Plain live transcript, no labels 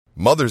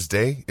Mother's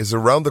Day is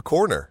around the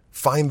corner.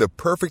 Find the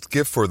perfect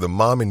gift for the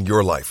mom in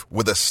your life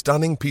with a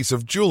stunning piece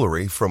of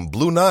jewelry from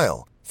Blue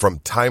Nile. From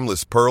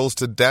timeless pearls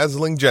to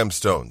dazzling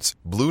gemstones,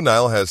 Blue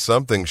Nile has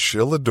something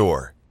she'll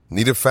adore.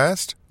 Need it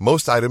fast?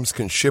 Most items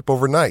can ship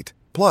overnight.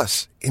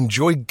 Plus,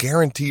 enjoy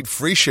guaranteed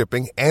free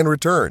shipping and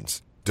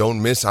returns.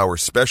 Don't miss our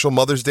special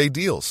Mother's Day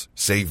deals.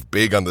 Save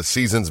big on the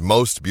season's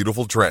most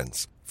beautiful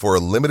trends. For a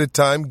limited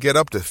time, get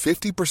up to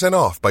 50%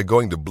 off by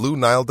going to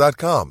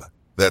BlueNile.com.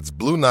 That's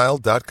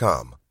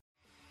BlueNile.com.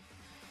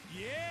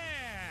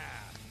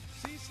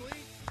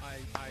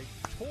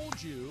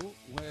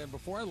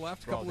 Before I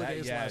left a couple of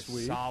days last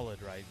week,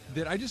 solid right now.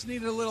 that I just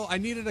needed I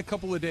needed a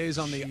couple of days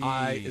on the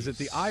is it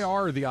the IR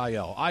or the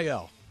IL?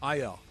 IL.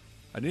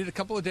 I needed a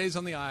couple of days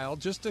on the IL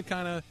just to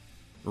kind of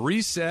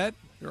reset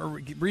or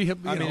as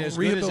rehabilitate.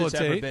 good as it's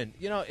ever been.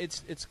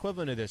 It's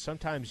equivalent to this.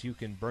 Sometimes you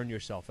can burn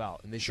yourself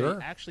out, and they say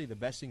actually the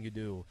best thing you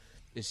do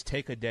is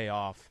take a day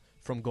off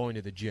from going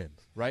to the gym,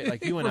 right?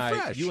 Like you and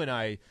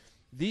I,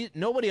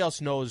 nobody else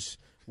knows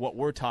what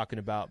we're talking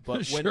about,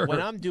 but when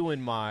I'm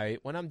doing my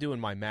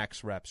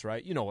max reps,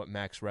 right? You know what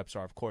max reps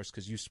are, of course,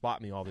 because you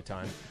spot me all the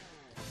time.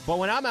 But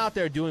when I'm out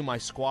there doing my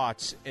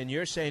squats and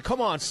you're saying,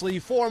 "Come on, Slee,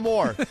 4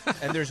 more,"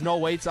 and there's no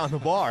weights on the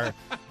bar,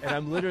 and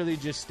I'm literally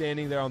just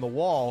standing there on the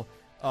wall,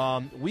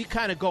 we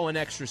kind of go an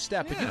extra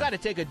step. But you got to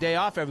take a day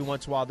off every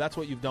once in a while. That's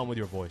what you've done with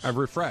your voice. I've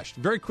refreshed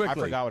very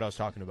quickly. I forgot what I was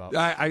talking about.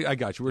 I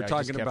got you. We're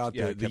talking about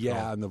the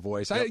and the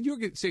voice. Yep.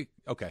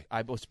 Okay.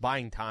 I was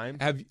buying time.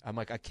 I'm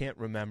like, I can't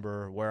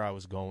remember where I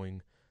was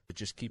going, but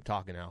just keep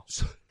talking now.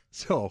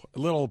 So a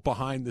little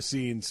behind the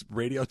scenes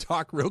radio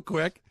talk real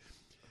quick.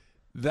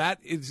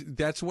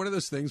 That's one of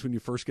those things when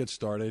you first get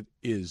started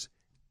is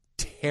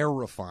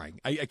terrifying.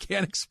 I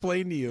can't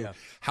explain to you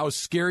how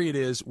scary it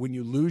is when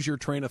you lose your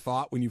train of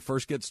thought when you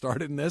first get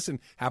started in this, and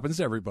happens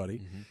to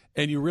everybody,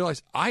 and you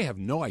realize, I have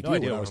no idea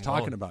what I was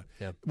talking about.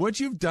 Yeah. Once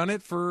you've done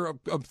it for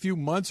a few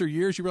months or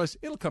years, you realize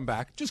it'll come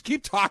back. Just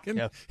keep talking.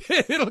 Yeah.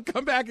 It'll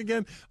come back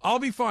again. I'll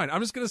be fine.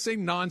 I'm just going to say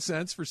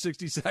nonsense for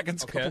 60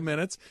 seconds, a couple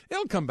minutes.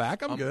 It'll come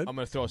back. I'm good. I'm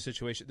going to throw a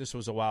situation. This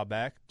was a while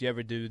back. Do you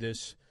ever do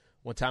this?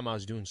 One time I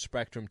was doing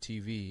Spectrum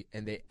TV,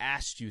 and they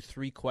asked you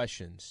 3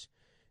 questions.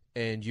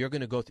 And you're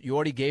going to go you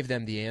already gave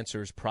them the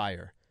answers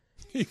prior.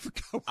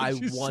 I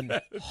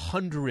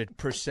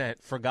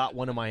 100% forgot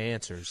one of my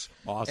answers.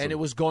 Awesome. And it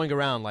was going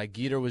around like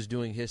Geeter was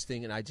doing his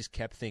thing, and I just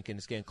kept thinking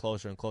it's getting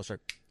closer and closer.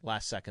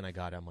 Last second I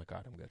got it. I'm like, all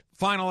right, I'm good.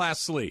 Final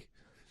Ask Slee.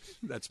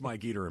 That's my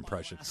Geeter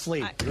impression.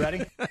 Slee, you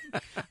ready?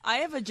 I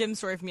have a gym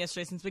story from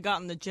yesterday since we got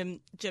on the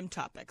gym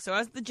topic. So I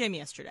was at the gym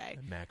yesterday.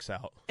 Max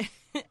out.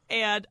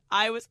 And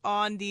I was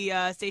on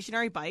the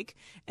stationary bike.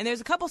 And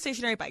there's a couple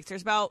stationary bikes.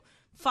 There's about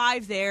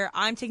 5 there.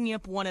 I'm taking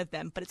up one of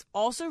them, but it's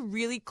also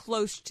really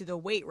close to the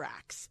weight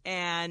racks.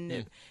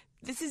 And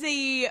this is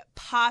a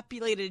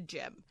populated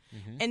gym.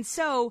 And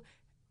so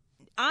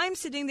I'm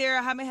sitting there,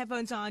 I have my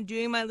headphones on,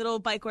 doing my little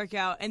bike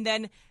workout, and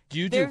then do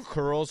you do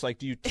curls? Like,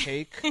 do you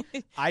take?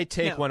 I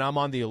take when I'm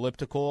on the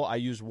elliptical. I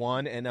use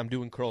one, and I'm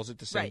doing curls at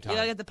the same time. Right, you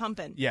gotta get the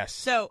pumping. Yes.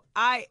 So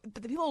but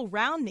the people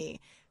around me,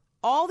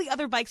 all the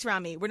other bikes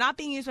around me were not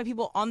being used by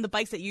people on the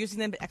bikes that are using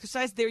them to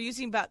exercise. They're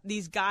using about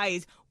these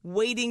guys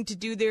waiting to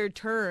do their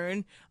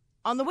turn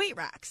on the weight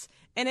racks.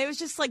 And it was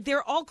just like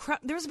there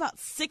was about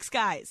 6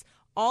 guys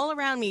all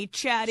around me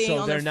chatting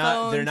on their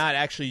phones. They're not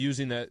actually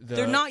using the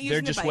they're not using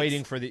they're the just bikes.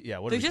 waiting for the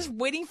they're just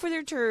waiting for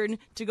their turn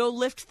to go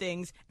lift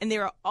things, and they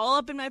were all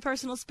up in my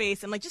personal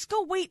space. I'm like, just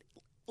go wait.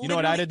 You know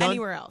what I'd have done?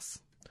 Anywhere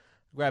else.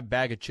 Grab a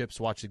bag of chips,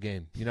 watch the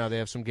game. You know, they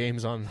have some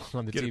games on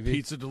the Get TV. A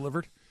pizza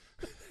delivered.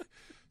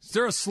 Is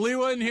there a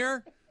Sliwa in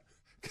here?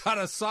 Got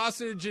a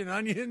sausage and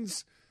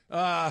onions?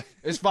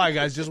 It's fine,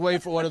 guys. Just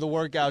wait for one of the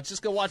workouts.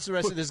 Just go watch the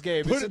rest of this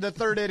game. It's in the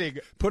 3rd inning.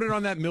 Put it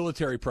on that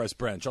military press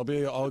bench.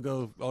 I'll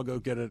go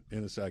get it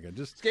in a second.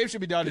 Just this game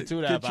should be done in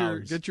 2.5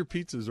 hours. Get your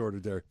pizzas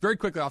ordered there. Very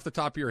quickly, off the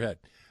top of your head,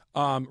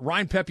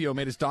 Ryan Pepio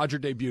made his Dodger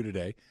debut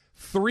today.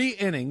 3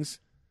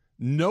 innings,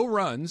 no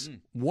runs,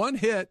 1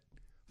 hit,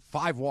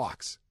 5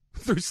 walks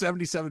through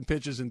 77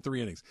 pitches in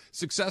 3 innings.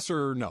 Success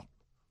or no?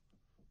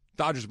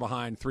 Dodgers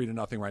behind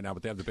 3-0 right now,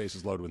 but they have the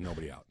bases loaded with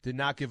nobody out. Did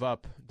not give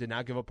up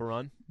a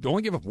run. They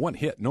only give up 1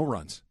 hit, no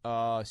runs.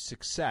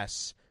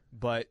 Success,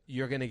 but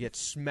you're going to get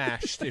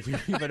smashed if you're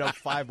giving up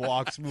 5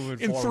 walks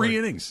moving in forward. 3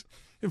 innings.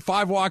 In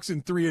 5 walks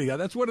in 3 innings.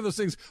 That's one of those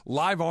things.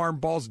 Live arm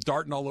balls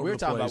darting all over the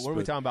place.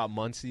 We're talking about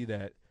Muncy,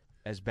 that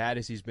as bad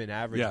as he's been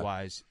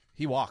average-wise,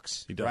 he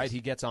walks. He does. Right?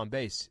 He gets on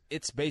base.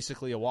 It's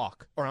basically a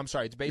walk. Or, I'm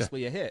sorry, it's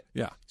basically a hit.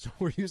 Yeah. So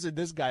we're using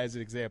this guy as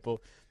an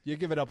example. You're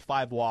giving up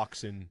 5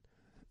 walks in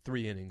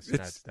 3 innings.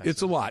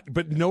 It's a lot,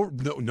 but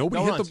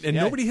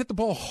nobody hit the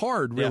ball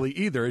hard really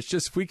either. It's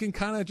just if we can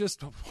kind of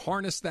just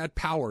harness that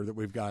power that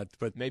we've got.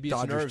 But maybe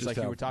Dodgers it's nerves just like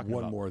have you were talking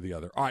one about. more or the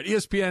other. All right,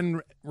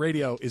 ESPN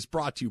Radio is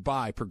brought to you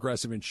by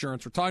Progressive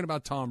Insurance. We're talking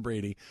about Tom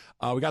Brady.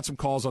 We got some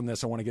calls on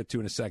this I want to get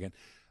to in a second.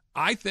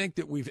 I think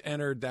that we've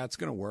entered. That's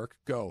going to work.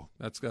 Go.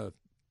 That's a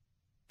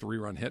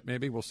 3-run hit.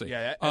 Maybe we'll see.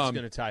 Yeah, that's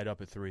going to tie it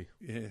up at 3.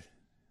 Yeah,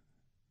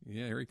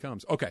 here he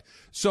comes. Okay,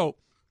 so.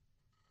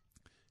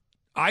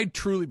 I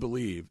truly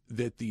believe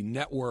that the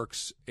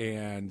networks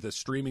and the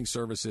streaming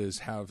services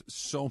have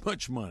so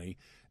much money,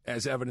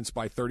 as evidenced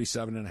by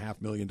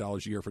 $37.5 million a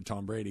year for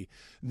Tom Brady,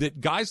 that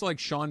guys like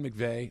Sean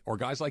McVay or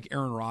guys like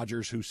Aaron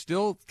Rodgers, who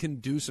still can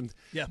do some,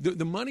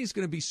 the money's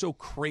going to be so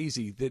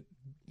crazy that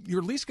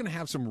you're at least going to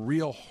have some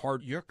real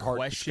hard. You're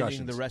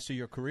questioning the rest of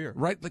your career,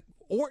 right? Like,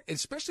 or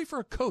especially for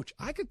a coach,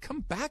 I could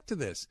come back to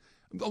this.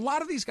 A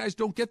lot of these guys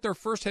don't get their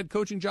first head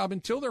coaching job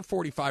until they're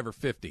 45 or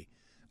 50.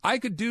 I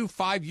could do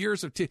 5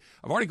 years of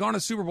I've already gone to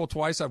the Super Bowl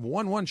twice. I've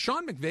won one.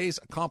 Sean McVay's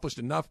accomplished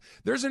enough.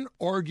 There's an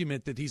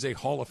argument that he's a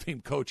Hall of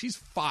Fame coach. He's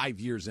 5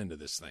 years into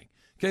this thing.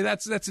 Okay,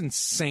 that's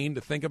insane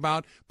to think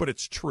about, but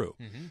it's true.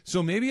 Mm-hmm.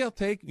 So maybe I'll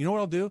take, you know what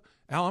I'll do?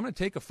 Al, I'm going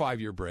to take a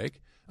 5-year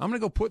break. I'm going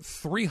to go put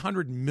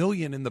 $300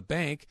 million in the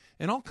bank,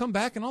 and I'll come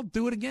back and I'll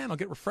do it again. I'll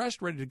get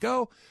refreshed, ready to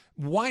go.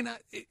 Why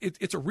not?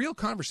 It's a real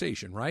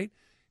conversation, right?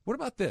 What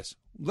about this?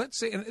 Let's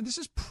say, and this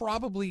is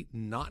probably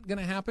not going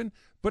to happen,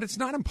 but it's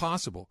not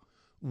impossible.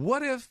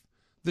 What if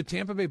the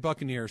Tampa Bay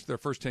Buccaneers, their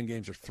first 10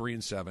 games are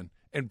 3-7,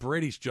 and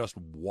Brady's just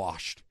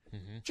washed?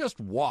 Mm-hmm. Just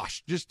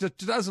washed. Just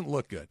doesn't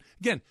look good.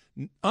 Again,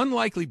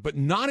 unlikely, but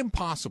not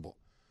impossible.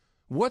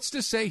 What's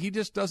to say he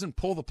just doesn't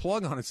pull the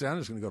plug on it and say, I'm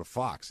just going to go to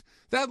Fox?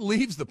 That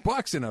leaves the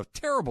Bucs in a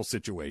terrible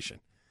situation.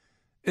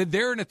 And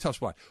they're in a tough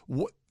spot.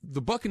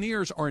 The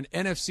Buccaneers are an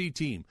NFC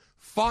team.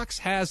 Fox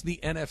has the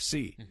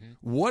NFC. Mm-hmm.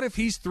 What if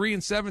he's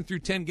 3-7 through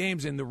 10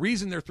 games, and the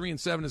reason they're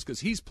 3-7 is because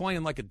he's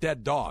playing like a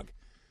dead dog?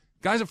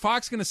 Guys at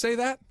Fox going to say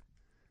that?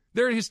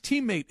 They're his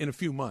teammate in a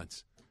few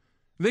months.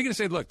 They're going to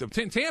say, look,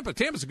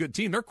 Tampa's a good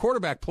team. Their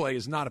quarterback play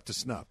is not up to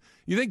snuff.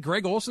 You think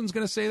Greg Olson's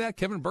going to say that?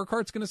 Kevin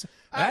Burkhardt's going to say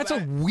that's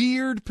a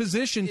weird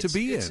position to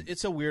be in.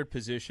 It's a weird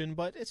position,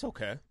 but it's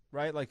okay,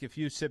 right? Like if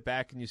you sit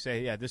back and you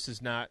say, yeah, this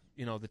is not,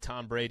 the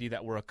Tom Brady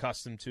that we're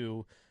accustomed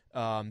to.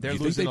 They're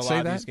losing a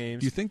lot of these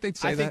games. Do you think they'd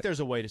say that? I think there's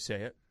a way to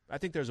say it.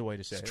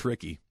 It's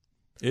tricky.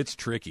 It's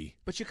tricky.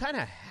 But you kind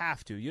of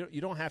have to.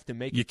 You don't have to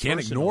make it You can't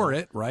personal. ignore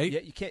it, right?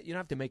 Yeah, you can't. You don't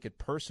have to make it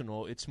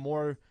personal. It's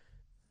more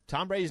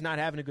Tom Brady's not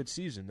having a good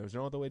season. There's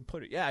no other way to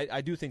put it. Yeah,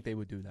 I do think they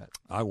would do that.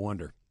 I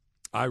wonder.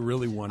 I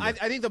really wonder. I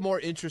think the more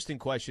interesting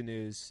question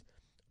is,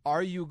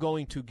 are you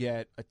going to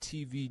get a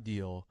TV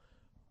deal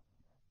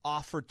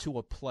offered to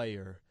a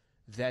player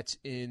that's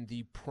in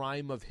the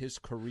prime of his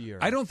career?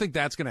 I don't think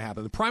that's going to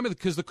happen. The prime of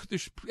because the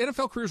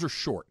NFL careers are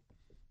short.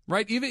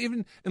 Right,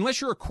 even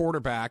unless you're a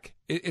quarterback,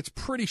 it's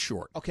pretty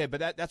short. Okay, but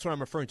that's what I'm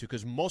referring to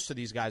because most of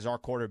these guys are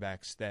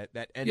quarterbacks that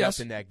end up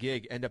in that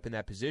gig, end up in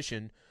that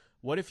position.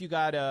 What if you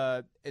got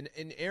an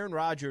Aaron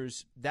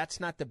Rodgers? That's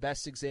not the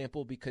best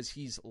example because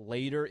he's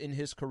later in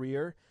his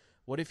career.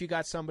 What if you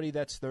got somebody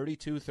that's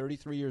 32,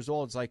 33 years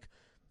old? It's like,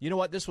 you know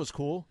what? This was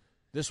cool.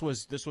 This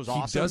was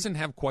awesome. He doesn't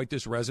have quite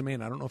this resume,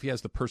 and I don't know if he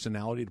has the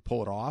personality to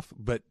pull it off.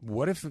 But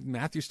what if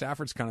Matthew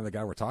Stafford's kind of the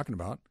guy we're talking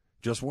about?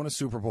 Just won a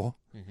Super Bowl.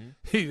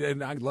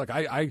 Mm-hmm.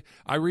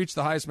 I reached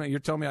the highest. You're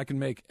telling me I can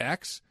make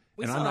X,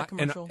 and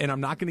I'm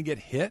not going to get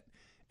hit,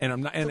 and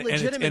I'm not. It's a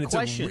legitimate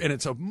question,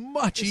 it's a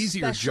much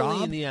easier job.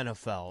 Especially in the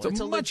NFL. It's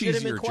a much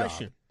easier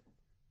question. Job.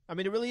 I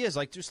mean, it really is.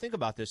 Like, just think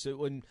about this.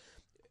 When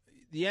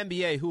the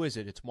NBA, who is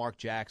it? It's Mark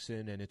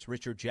Jackson, and it's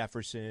Richard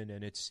Jefferson,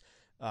 and it's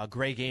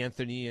Greg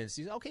Anthony, and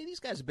these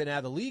guys have been out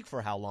of the league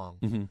for how long?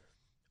 Mm-hmm.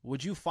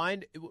 Would you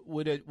find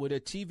would a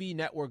TV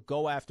network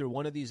go after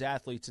one of these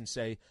athletes and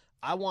say,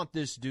 I want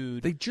this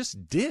dude? They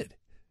just did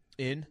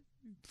in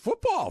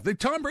football.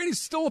 Tom Brady's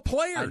still a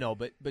player. I know,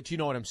 but you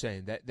know what I'm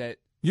saying. That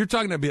you're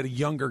talking about a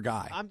younger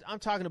guy. I'm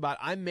talking about.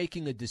 I'm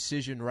making a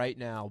decision right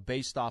now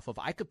based off of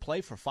I could play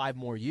for 5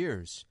 more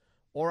years,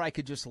 or I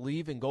could just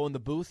leave and go in the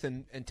booth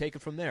and take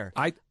it from there.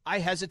 I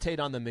hesitate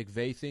on the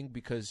McVay thing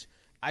because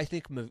I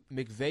think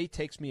McVay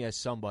takes me as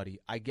somebody.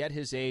 I get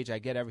his age. I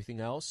get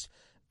everything else.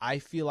 I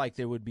feel like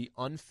there would be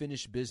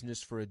unfinished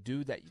business for a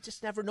dude that you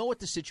just never know what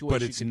the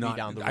situation could be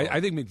down the road.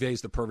 I think McVay's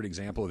the perfect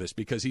example of this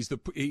because he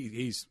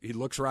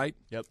looks right.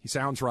 Yep. He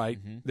sounds right.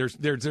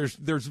 Mm-hmm.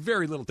 There's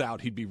very little doubt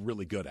he'd be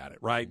really good at it,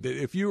 right?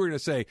 If you were to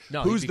say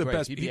who's the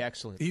best, he'd be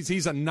excellent.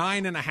 He's a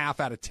 9.5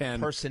 out of 10.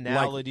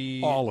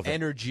 Personality, all of it.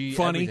 Energy,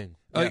 funny,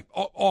 everything.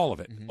 All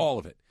of it, mm-hmm. all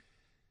of it.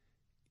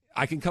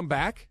 I can come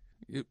back.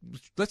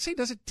 Let's say he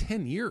does it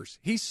 10 years.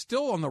 He's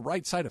still on the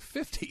right side of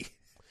 50.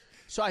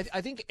 So I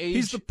think age.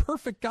 He's the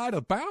perfect guy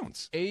to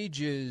bounce.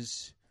 Age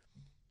is,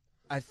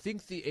 I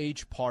think the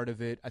age part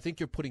of it. I think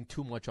you're putting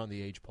too much on the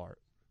age part.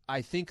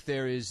 I think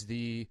there is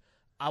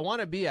I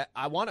want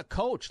to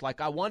coach.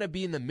 Like I want to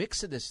be in the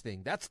mix of this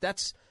thing.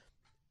 That's.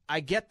 I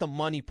get the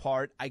money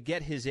part. I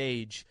get his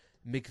age.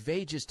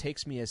 McVay just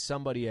takes me as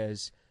somebody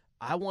as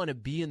I want to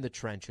be in the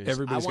trenches.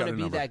 Everybody's I want got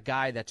to be that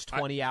guy that's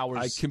 20 hours.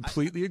 I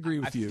completely agree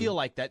with you. I feel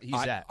like that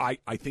he's that.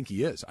 I think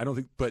he is. I don't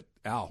think, but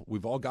Al,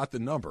 we've all got the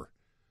number.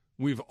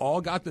 We've all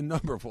got the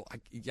number. Well,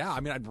 I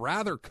mean, I'd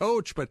rather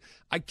coach, but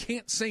I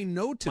can't say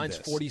no to Mine's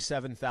this.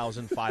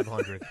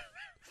 47,500.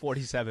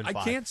 47. I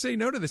can't say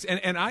no to this.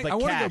 And I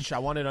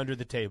want it under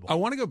the table. I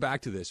want to go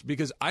back to this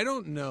because I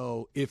don't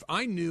know if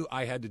I knew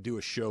I had to do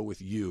a show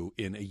with you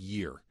in a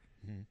year,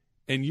 mm-hmm.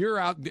 and you're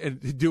out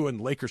doing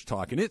Lakers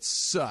talk, and it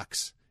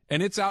sucks.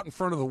 and it's out in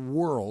front of the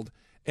world,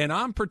 and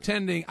I'm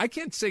pretending I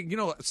can't say,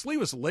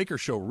 Sliwa's Lakers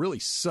show really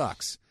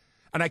sucks.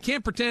 And I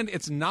can't pretend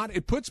it's not.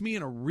 It puts me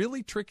in a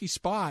really tricky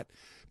spot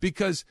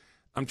because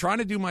I'm trying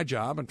to do my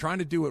job. I'm trying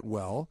to do it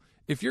well.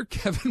 If you're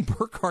Kevin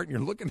Burkhardt and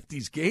you're looking at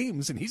these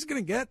games, and he's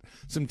going to get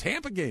some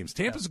Tampa games.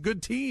 Tampa's a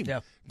good team. Yeah.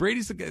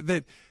 Brady's the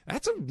guy.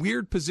 That's a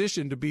weird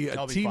position to be a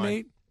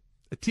teammate.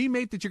 A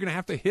teammate that you're going to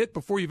have to hit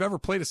before you've ever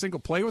played a single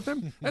play with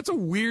him. That's a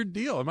weird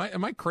deal.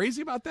 Am I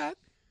crazy about that?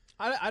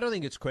 I don't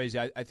think it's crazy.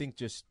 I think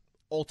just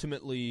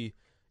ultimately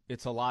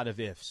it's a lot of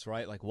ifs,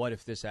 right? Like, what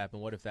if this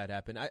happened? What if that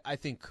happened? I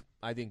think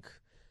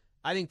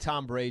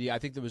Tom Brady, I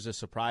think there was a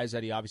surprise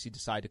that he obviously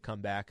decided to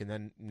come back. And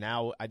then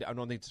now I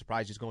don't think the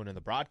surprise is going in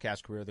the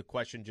broadcast career. The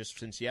question just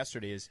since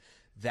yesterday is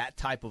that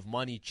type of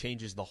money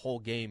changes the whole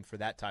game for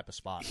that type of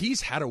spot.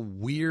 He's had a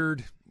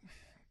weird,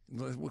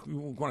 what we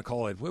want to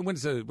call it, when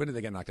did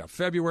they get knocked out?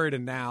 February to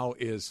now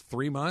is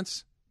 3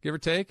 months, give or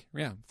take.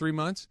 Yeah, 3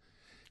 months.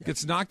 Yep.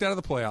 Gets knocked out of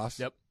the playoffs.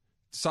 Yep.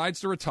 Decides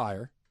to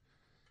retire.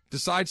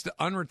 Decides to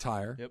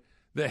unretire. Yep.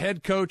 The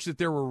head coach that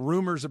there were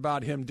rumors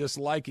about him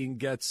disliking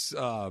gets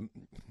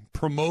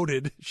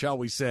promoted, shall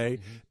we say,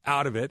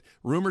 out of it.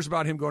 Rumors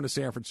about him going to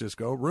San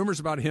Francisco. Rumors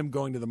about him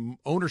going to the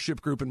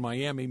ownership group in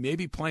Miami,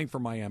 maybe playing for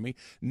Miami.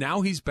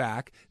 Now he's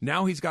back.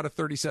 Now he's got a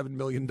 $37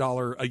 million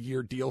a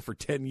year deal for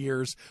 10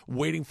 years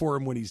waiting for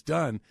him when he's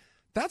done.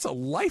 That's a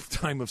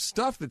lifetime of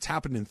stuff that's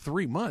happened in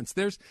 3 months.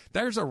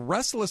 There's a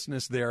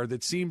restlessness there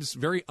that seems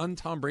very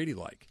un-Tom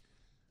Brady-like.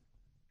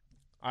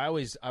 I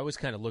always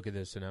kind of look at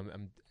this, and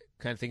I'm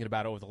kind of thinking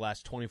about it over the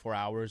last 24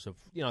 hours of,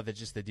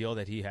 just the deal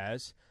that he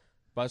has.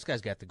 But this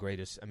guy's got the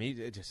greatest. I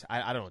mean,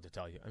 I don't know what to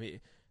tell you. I mean,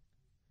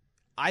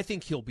 I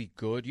think he'll be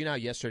good.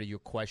 Yesterday you're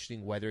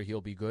questioning whether he'll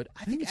be good.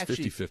 I think it's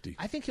 50-50.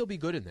 I think he'll be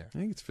good in there. I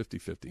think it's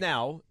 50-50.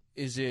 Now,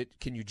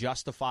 can you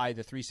justify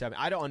the 3.7?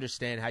 I don't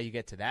understand how you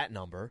get to that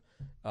number.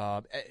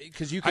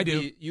 Because you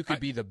could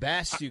be the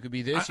best. You could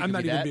be this. I'm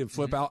not even being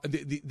flip out.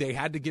 They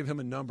had to give him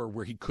a number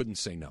where he couldn't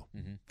say no.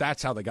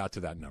 That's how they got to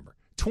that number.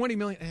 20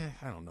 million,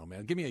 I don't know,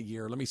 man. Give me a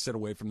year. Let me sit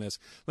away from this.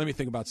 Let me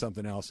think about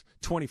something else.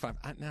 25,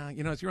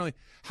 it's really,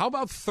 how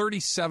about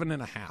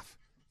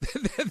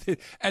 37.5?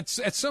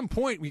 At some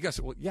point, you guys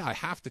say, well, yeah, I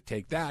have to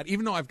take that.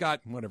 Even though I've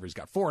got, he's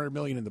got $400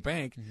 million in the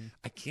bank,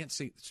 I can't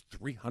say it's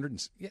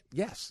 300.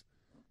 Yes.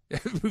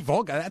 We've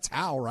all got, that's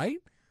how, right?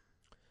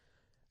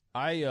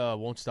 I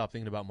won't stop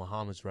thinking about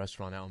Muhammad's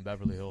restaurant out in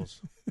Beverly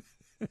Hills.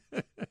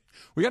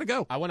 We got to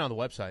go. I went on the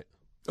website.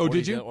 Oh,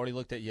 did you? Already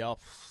looked at Yelp.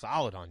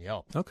 Solid on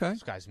Yelp. Okay.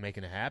 This guy's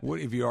making it happen. What,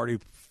 have you already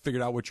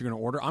figured out what you're going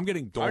to order? I'm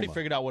getting dolma. I already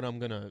figured out what I'm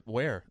going to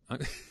wear.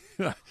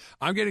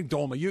 I'm getting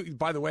dolma.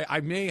 By the way,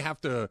 I may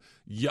have to.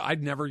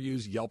 I'd never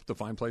use Yelp to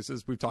find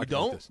places. We've talked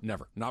about this.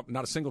 Never. Not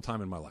a single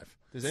time in my life.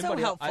 So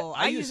helpful.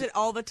 I use it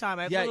all the time.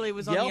 I literally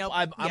was on Yelp.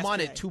 I'm on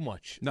it too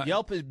much.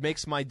 Yelp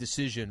makes my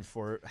decision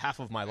for half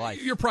of my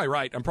life. You're probably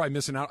right. I'm probably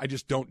missing out. I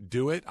just don't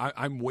do it.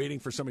 I'm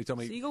waiting for somebody to tell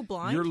me. So you go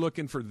blind? You're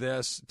looking for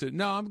this.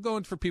 No, I'm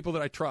going for people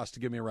that I trust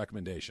to give me a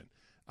recommendation.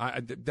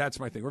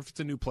 That's my thing. Or if it's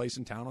a new place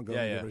in town, I'll go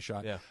and give it a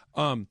shot. Yeah.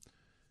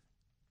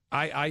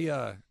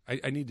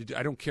 I need to do.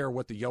 I don't care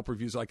what the Yelp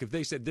reviews are like. If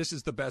they said this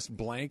is the best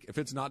blank, if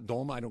it's not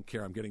dolma, I don't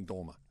care. I'm getting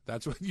dolma.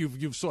 That's what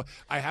you've saw.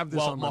 I have this.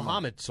 Well, on my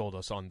Muhammad mind. sold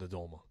us on the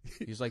dolma.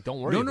 He's like, don't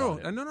worry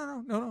about it.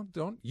 No,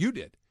 don't. You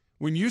did.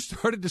 When you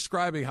started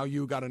describing how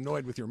you got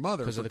annoyed with your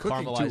mother because of the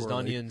caramelized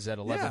onions at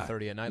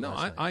 11:30 at night. No,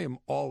 I am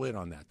all in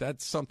on that.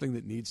 That's something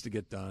that needs to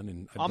get done,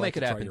 and I'll make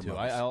it happen too.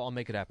 I'll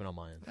make it happen on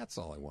my end. That's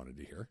all I wanted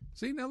to hear.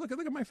 See, now look at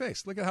my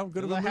face. Look at how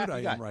good of a mood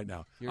I am right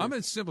now. I'm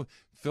in simple.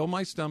 Fill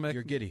my stomach.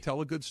 You're giddy. Tell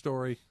a good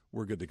story.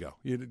 We're good to go.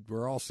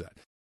 We're all set.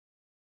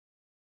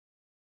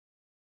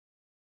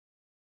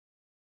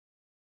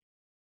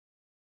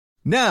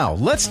 Now,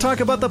 let's talk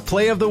about the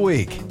play of the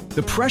week.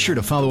 The pressure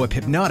to follow up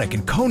Hypnotic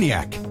and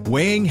Cognac,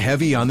 weighing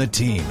heavy on the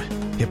team.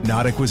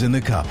 Hypnotic was in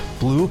the cup,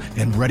 blue,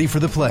 and ready for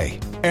the play.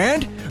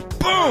 And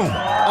boom!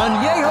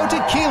 Añejo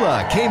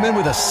Tequila came in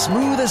with a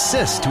smooth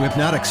assist to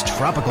Hypnotic's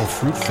tropical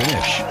fruit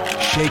finish.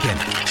 Shaken,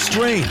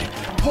 strained,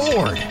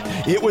 poured.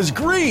 It was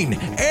green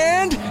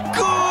and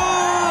good!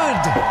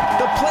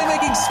 The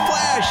playmaking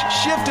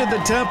splash shifted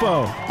the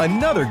tempo.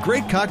 Another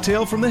great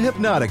cocktail from the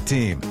Hypnotic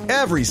team.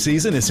 Every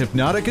season is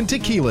Hypnotic and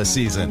Tequila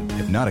season.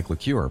 Hypnotic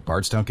Liqueur,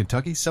 Bardstown,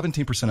 Kentucky,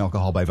 17%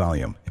 alcohol by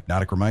volume.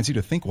 Hypnotic reminds you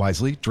to think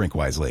wisely, drink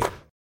wisely.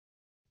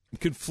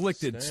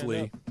 Conflicted,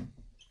 Slee.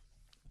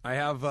 I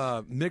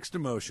have mixed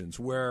emotions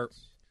where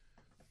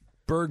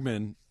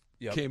Bergman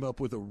came up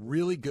with a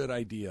really good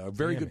idea, a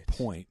very good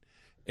point.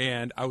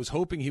 And I was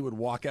hoping he would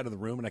walk out of the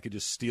room and I could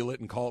just steal it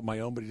and call it my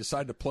own, but he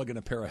decided to plug in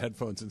a pair of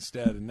headphones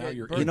instead. And now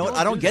you're You know what?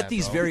 I don't get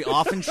these very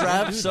often,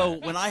 Trav. So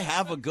when I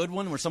have a good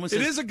one where someone says,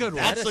 it is a good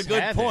one. That's a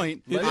good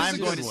point, I'm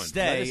going to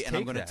stay and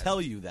I'm going to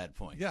tell you that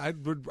point. Yeah,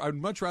 I'd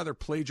much rather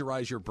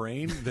plagiarize your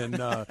brain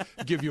than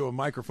give you a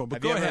microphone.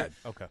 But go ahead.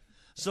 Okay.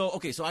 So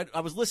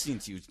I was listening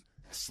to you,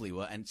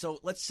 Sliwa, and so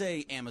let's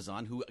say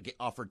Amazon, who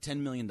offered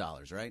 $10 million,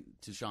 right,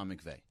 to Sean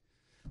McVay.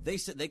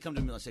 They come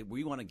to me and say,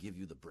 we want to give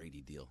you the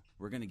Brady deal.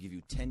 We're going to give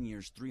you 10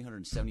 years,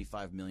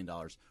 $375 million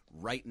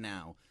right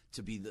now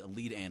to be the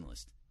lead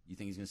analyst. You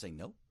think he's going to say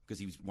no because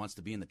he wants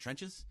to be in the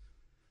trenches?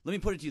 Let me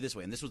put it to you this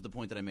way, and this was the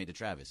point that I made to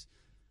Travis.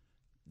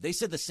 They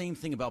said the same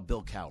thing about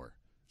Bill Cowher.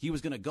 He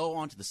was going to go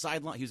onto the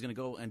sideline. He was going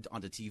to go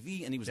onto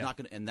TV, and he was not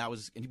going to. And that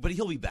was. But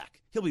he'll be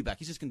back. He'll be back.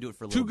 He's just going to do it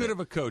for a little bit. Too good of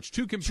a coach.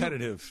 Too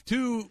competitive. He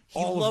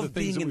loved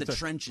being in the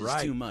trenches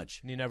too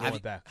much. And he never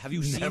went back. Have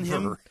you seen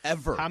him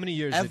ever? How many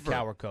years did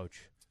Cowher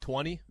coach?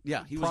 20?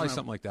 Yeah, he was probably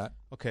something like that.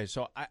 Okay,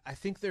 so I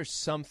think there's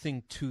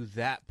something to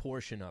that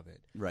portion of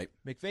it. Right.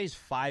 McVay's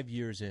 5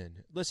 years in.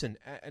 Listen,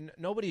 and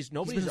nobody's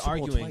been to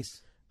arguing.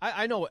 Twice.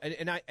 I know,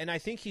 and I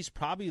think he's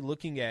probably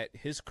looking at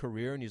his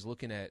career and he's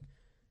looking at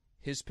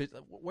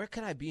where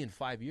can I be in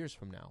 5 years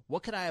from now?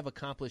 What could I have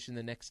accomplished in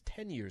the next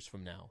 10 years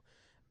from now?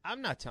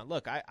 I'm not telling.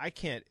 Look, I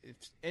can't. If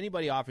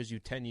anybody offers you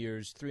 10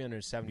 years,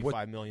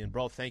 $375 million,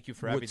 bro, thank you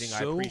for everything.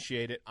 I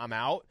appreciate it. I'm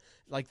out.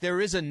 Like, there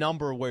is a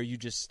number where you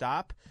just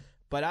stop.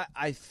 But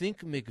I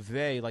think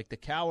McVay, like the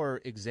Cowher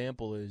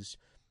example is,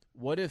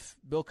 what if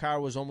Bill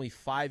Cowher was only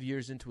 5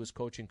 years into his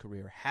coaching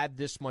career, had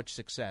this much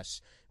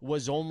success,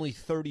 was only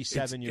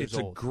 37 years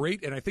old? It's a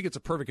great, and I think it's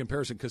a perfect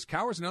comparison because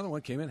Cowher's another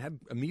one, came in, had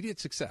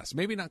immediate success.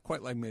 Maybe not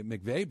quite like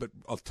McVay, but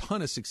a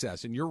ton of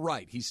success. And you're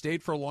right. He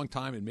stayed for a long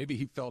time, and maybe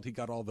he felt he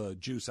got all the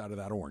juice out of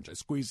that orange. I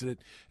squeezed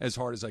it as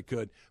hard as I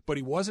could. But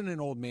he wasn't an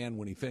old man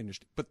when he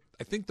finished. But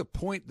I think the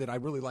point that I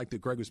really liked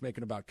that Greg was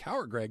making about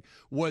Cowher, Greg,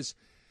 was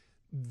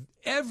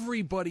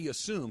everybody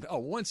assumed,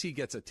 once he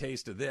gets a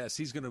taste of this,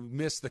 he's going to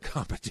miss the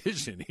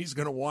competition. He's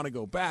going to want to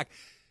go back.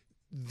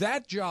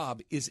 That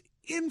job is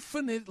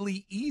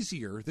infinitely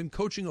easier than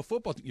coaching a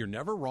football team. You're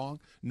never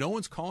wrong. No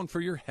one's calling for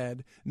your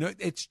head. No,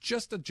 it's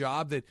just a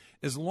job that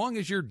as long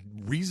as you're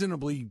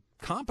reasonably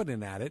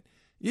competent at it,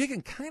 you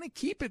can kind of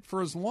keep it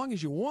for as long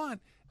as you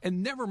want.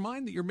 And never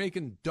mind that you're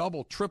making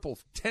double, triple,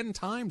 10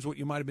 times what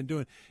you might have been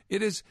doing.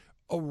 It is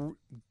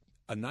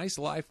a nice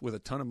life with a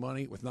ton of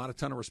money, with not a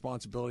ton of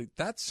responsibility.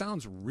 That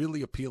sounds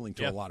really appealing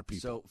to a lot of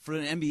people. So for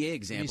an NBA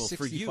example, he's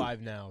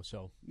 65 now,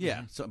 so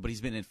yeah. So, but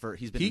he's been in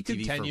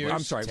TV 10 for years.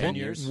 I'm sorry, 10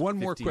 years. One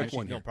more quick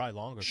one No, here. probably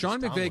longer.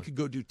 Sean McVay could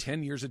go do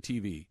 10 years of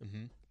TV,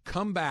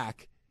 come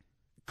back,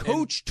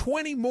 coach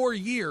 20 more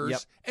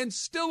years, and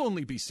still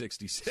only be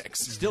 66.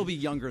 Still be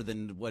younger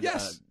than what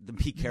than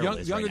Pete Carroll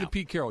is younger right than now.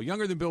 Pete Carroll,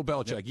 younger than Bill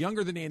Belichick,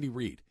 younger than Andy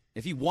Reid.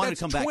 If he wanted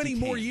to come back, 20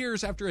 more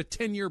years after a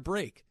 10-year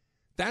break.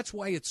 That's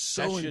why it's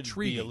so that should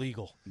intriguing. Be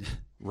illegal,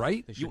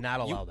 right? They should not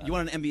allow that. You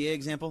want an NBA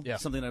example? Yeah.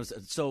 Something that was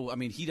I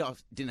mean, he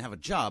didn't have a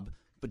job,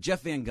 but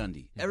Jeff Van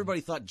Gundy. Everybody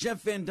thought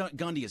Jeff Van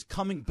Gundy is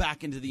coming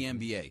back into the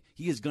NBA.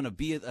 He is going to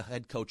be a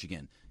head coach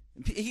again.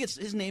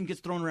 His name gets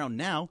thrown around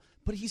now,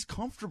 but he's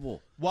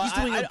comfortable. Well, he's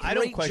doing I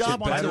don't question job.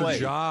 by the way.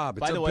 Job.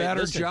 It's by the a way,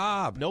 better listen,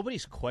 job.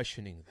 Nobody's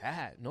questioning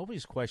that.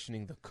 Nobody's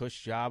questioning the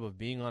cush job of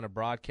being on a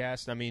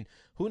broadcast. I mean,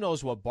 who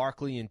knows what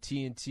Barkley and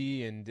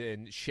TNT and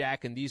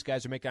Shaq and these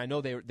guys are making? I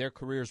know their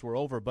careers were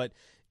over, but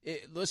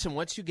listen,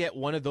 once you get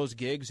one of those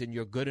gigs and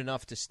you're good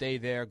enough to stay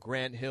there,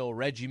 Grant Hill,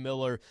 Reggie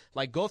Miller,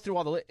 like go through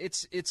all the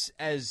it's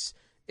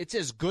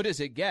as good as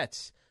it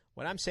gets.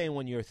 What I'm saying,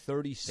 when you're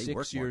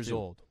 36 years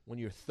old, when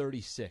you're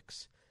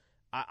 36,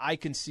 I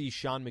can see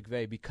Sean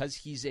McVay, because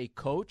he's a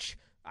coach,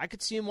 I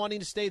could see him wanting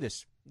to stay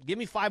this. Give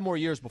me 5 more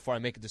years before I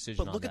make a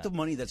decision. But look at the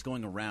money that's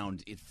going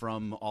around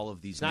from all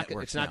of these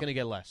networks. It's not going to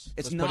get less.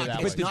 It's Let's not. Put it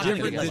that It's way. not going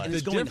to get get less. less.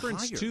 It's The going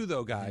difference, higher. too,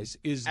 though, guys,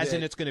 is as that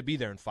in it's going to be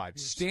there in 5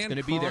 years. Stan it's going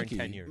to be there in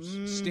 10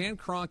 years. Stan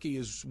Kroenke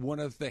is one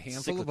of the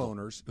handful of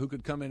owners who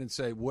could come in and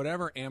say,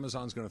 whatever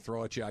Amazon's going to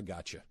throw at you, I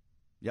got you.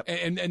 Yep.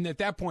 And at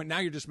that point, now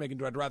you're just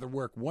making, I'd rather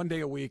work 1 day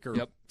a week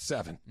or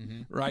 7,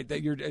 right?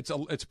 That it's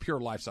a pure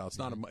lifestyle. It's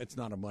not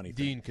a money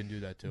thing. Dean can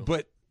do that too.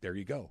 But there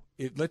you go.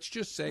 Let's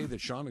just say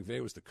that Sean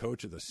McVay was the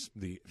coach of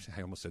the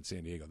I almost said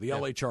San Diego, the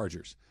LA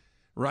Chargers,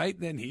 right?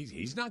 Then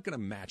he's not going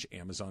to match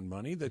Amazon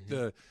money. That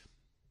the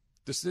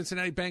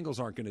Cincinnati Bengals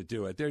aren't going to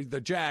do it.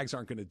 The Jags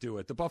aren't going to do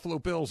it. The Buffalo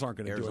Bills aren't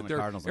going to do it.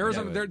 Cardinals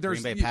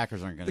Green Bay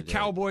Packers aren't going to do it. The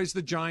Cowboys,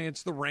 the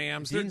Giants, the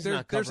Rams. Dean's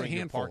not there's a covering your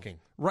handful. parking.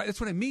 Right,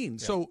 that's what I mean.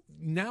 Yeah. So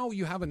now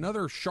you have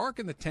another shark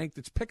in the tank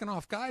that's picking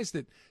off guys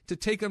to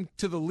take them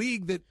to the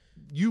league that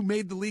you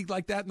made the league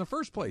like that in the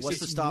first place. What's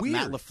it's to stop weird.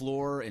 Matt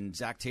LaFleur and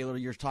Zach Taylor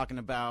you're talking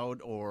about,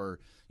 or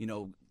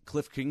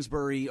Cliff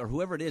Kingsbury, or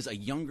whoever it is, a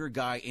younger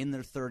guy in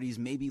their 30s,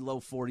 maybe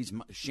low 40s,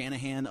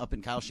 Shanahan, up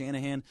in Kyle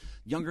Shanahan,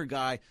 younger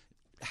guy,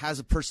 has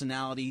a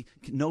personality,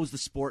 knows the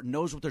sport,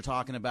 knows what they're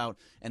talking about,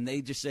 and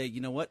they just say,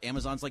 you know what,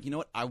 Amazon's like, you know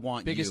what, I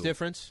want biggest you.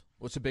 difference?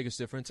 What's the biggest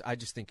difference? I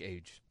just think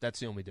age. That's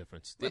the only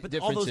difference. The But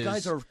difference all those is,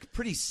 guys are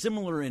pretty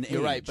similar in age.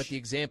 You're right, but the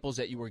examples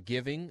that you were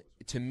giving,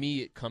 to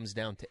me, it comes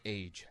down to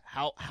age.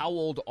 How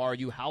old are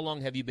you? How long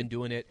have you been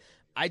doing it?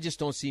 I just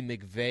don't see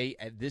McVay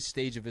at this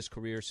stage of his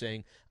career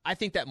saying, I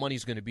think that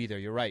money's going to be there.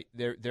 You're right.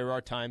 There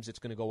are times it's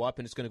going to go up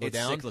and it's going to go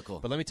down. It's cyclical.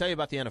 But let me tell you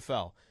about the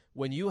NFL.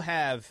 When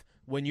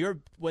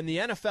the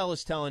NFL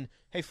is telling,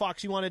 hey,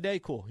 Fox, you want a day?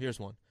 Cool, here's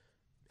one.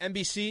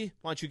 NBC,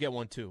 why don't you get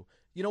one too?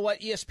 you know what,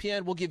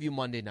 ESPN, we'll give you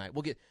Monday night.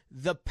 We'll get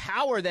the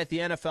power that the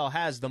NFL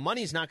has. The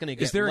money's not going to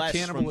get Is there less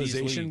a from these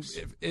cannibalization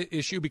leagues.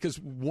 issue? Because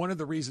one of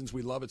the reasons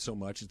we love it so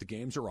much is the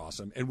games are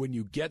awesome. And when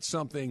you get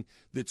something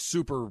that's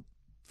super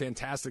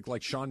fantastic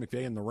like Sean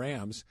McVay and the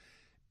Rams,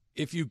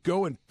 if you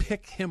go and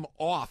pick him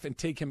off and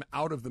take him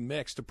out of the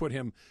mix to put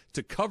him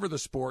to cover the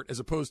sport as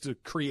opposed to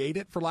create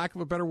it, for lack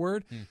of a better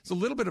word, it's a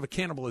little bit of a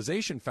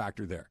cannibalization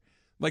factor there.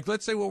 Like,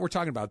 let's say what we're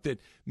talking about, that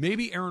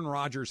maybe Aaron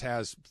Rodgers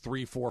has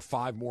 3, 4,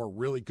 5 more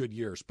really good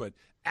years, but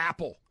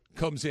Apple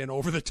comes in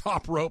over the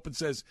top rope and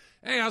says,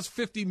 hey, how's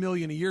 $50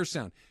 million a year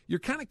sound? You're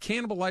kind of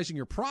cannibalizing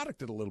your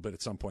product a little bit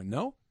at some point,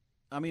 no?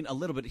 I mean, a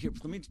little bit. Here,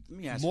 let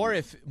me ask more you.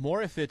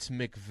 if it's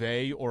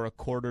McVay or a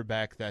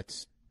quarterback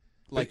that's,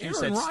 like you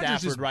said,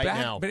 Rodgers Stafford right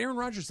now. But Aaron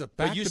Rodgers is a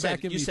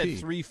back-to-back MVP. You said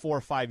 3,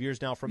 4, 5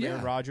 years now from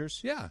Aaron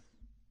Rodgers? Yeah.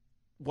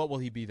 What will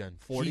he be then?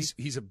 40?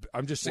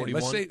 I'm just saying.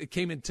 41? Let's say it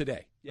came in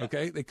today. Yeah.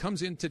 Okay, it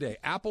comes in today.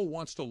 Apple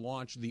wants to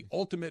launch the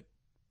ultimate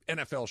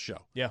NFL show.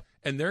 Yeah,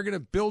 and they're going to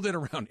build it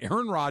around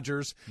Aaron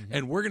Rodgers,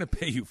 and we're going to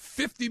pay you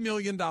 $50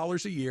 million a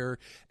year.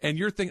 And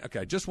you're thinking, okay,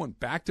 I just won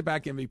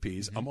back-to-back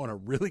MVPs. I'm on a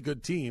really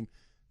good team.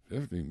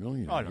 $50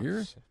 million a year.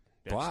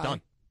 It's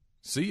done.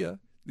 See ya.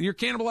 You're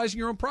cannibalizing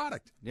your own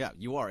product. Yeah,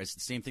 you are. It's the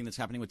same thing that's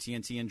happening with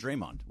TNT and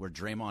Draymond, where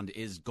Draymond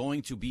is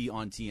going to be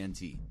on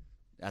TNT.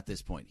 At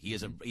this point,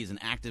 he's an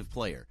active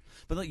player.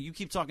 But like, you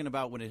keep talking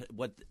about why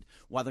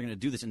they're going to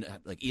do this, and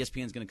like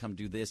ESPN's going to come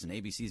do this, and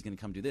ABC's going to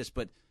come do this.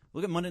 But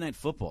look at Monday Night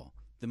Football.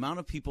 The amount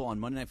of people on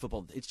Monday Night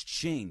Football, it's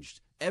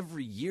changed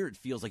every year. It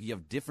feels like you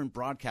have different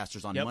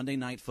broadcasters on Monday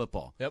Night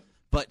Football. Yep.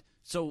 But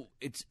so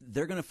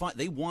they're going to find,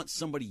 they want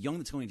somebody young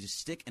that's going to just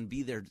stick and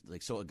be there.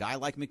 Like, so a guy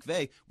like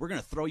McVay, we're going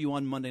to throw you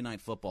on Monday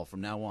Night Football from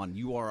now on.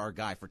 You are our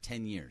guy for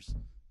 10 years.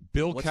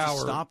 Bill What's to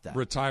Cowher stop that?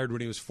 retired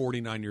when he was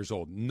 49 years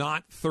old,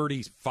 not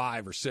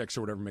 35 or 6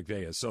 or whatever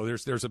McVay is. So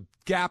there's a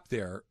gap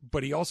there,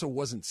 but he also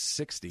wasn't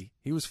 60.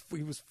 He was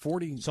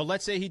 40. So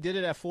let's say he did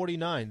it at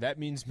 49. That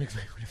means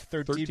McVay would have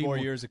 13 more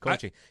years of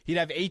coaching. He'd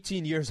have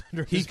 18 years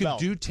under his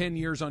belt. He could do 10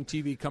 years on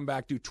TV, come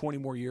back, do 20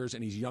 more years,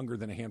 and he's younger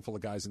than a handful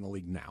of guys in the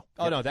league now.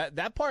 Oh, no,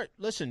 that part,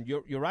 listen,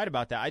 you're right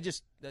about that.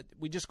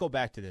 We just go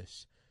back to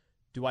this.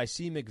 Do I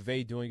see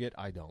McVay doing it?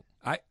 I don't.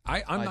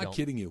 I'm not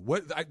kidding you.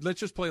 Let's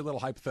just play a little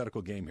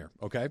hypothetical game here,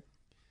 okay?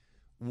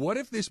 What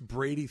if this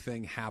Brady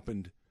thing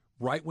happened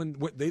right when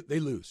they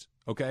lose,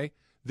 okay?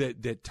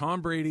 That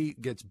Tom Brady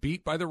gets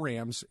beat by the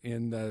Rams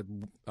in the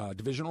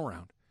divisional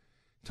round.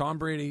 Tom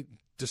Brady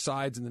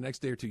decides in the next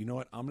day or two, you know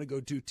what, I'm going to go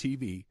do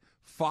TV.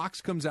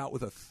 Fox comes out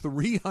with a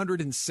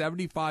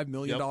 $375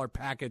 million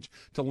package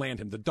to land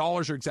him. The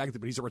dollars are exactly,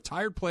 but he's a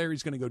retired player.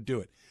 He's going to go do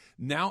it.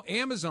 Now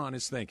Amazon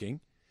is thinking,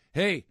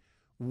 hey,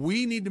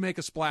 we need to make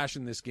a splash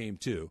in this game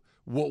too.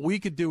 What we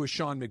could do is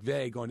Sean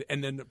McVay going,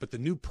 but the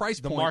new price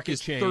point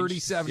is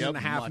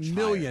 $37.5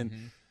 million.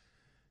 Mm-hmm.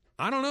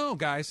 I don't know,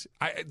 guys.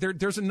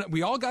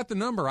 We all got the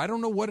number. I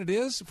don't know what it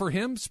is for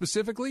him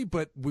specifically,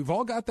 but we've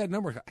all got that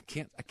number.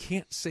 I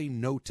can't say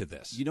no to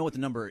this. You know what the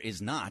number is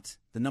not?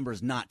 The number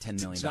is not $10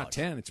 million. It's not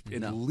 10. It's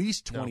at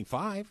least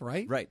 25,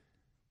 right? Right.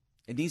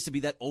 It needs to be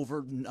that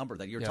over number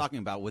that you're talking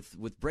about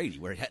with Brady,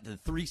 where it had the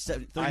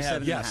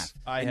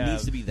 37.5. It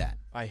needs to be that.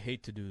 I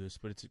hate to do this,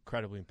 but it's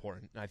incredibly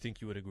important. I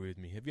think you would agree with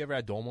me. Have you ever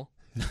had Domo?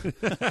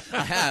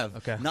 I have.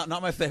 Okay. Not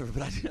my favorite,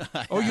 but I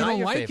you Not don't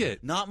your like favorite.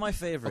 it? Not my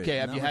favorite. Okay,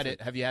 have you had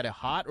it? Have you had it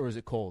hot or is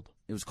it cold?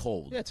 It was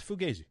cold. Yeah, it's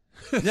fugazi.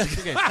 It's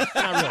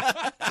not real.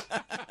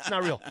 It's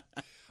not real.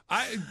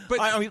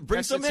 I mean,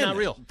 bring some in. Not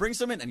real. Bring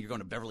some in, and you're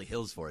going to Beverly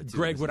Hills for it too.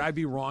 Greg, would I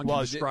be wrong to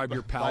describe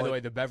your palate? By the way,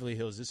 the Beverly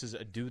Hills. This is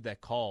a dude that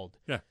called.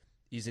 Yeah.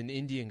 He's an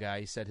Indian guy.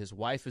 He said his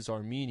wife is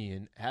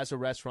Armenian, has a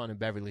restaurant in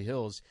Beverly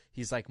Hills.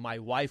 He's like, my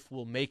wife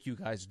will make you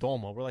guys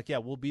Domo. We're like, yeah,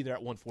 we'll be there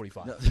at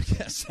 1:45.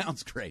 Yeah,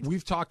 sounds great.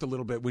 We've talked a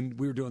little bit when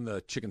we were doing the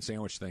chicken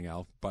sandwich thing,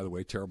 Al. By the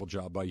way, terrible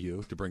job by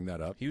you to bring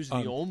that up. He was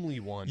the only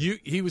one.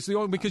 He was the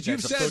only, because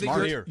you've That's said so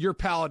that your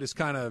palate is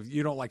kind of,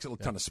 you don't like a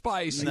ton of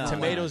spice. No.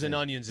 Tomatoes and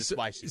onions is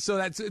spicy. So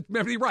that's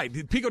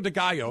right. Pico de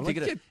gallo. Like,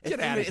 get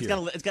out of here. It's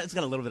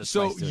got a little bit of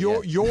So spice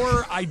to it,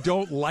 your I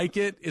don't like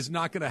it is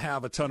not going to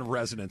have a ton of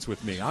resonance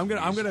with me. I'm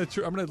gonna.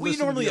 We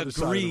normally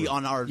agree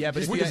on our but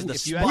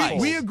if you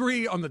had we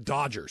agree on the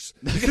Dodgers.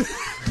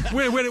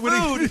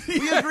 food.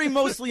 We agree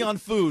mostly on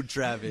food,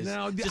 Travis.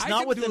 Now, just I not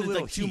can with do a like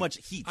little too heat. much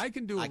heat. I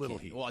can do a little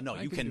heat. Well, no,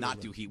 I you can do a cannot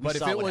little do heat. We But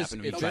if saw it what was-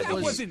 happened if when that we tried That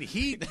to- wasn't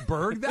heat,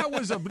 Berg. That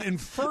was an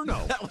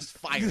inferno. That was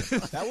fire.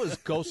 That was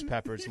ghost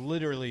peppers.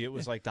 Literally, it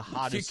was like the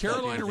hottest.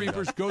 Carolina fucking thing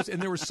Reapers ghost,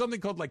 and there was something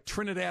called like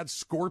Trinidad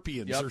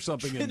Scorpions or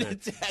something in there.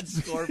 Trinidad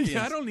Scorpions.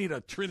 Yeah, I don't need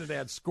a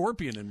Trinidad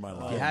Scorpion in my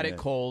life. If you had it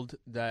cold,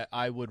 that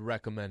I would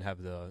recommend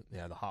have the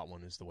hot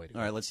one is the way to go.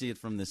 All right, let's see it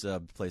from this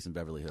place in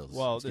Beverly Hills.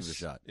 Well, let's give it a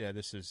shot. Yeah,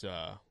 this is.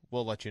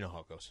 We'll let you know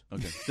how it goes.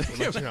 Okay. We'll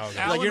let you know how it goes.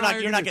 Al Like, and I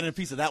you're are not gonna- getting a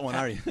piece of that one,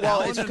 are you? Well,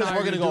 Alan it's and because I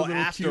we're are going to gonna go do a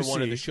little after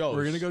one of the QC. shows.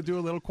 We're going to go do a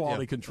little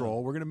quality Yeah.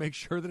 control. We're going to make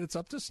sure that it's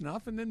up to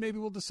snuff, and then maybe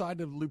we'll decide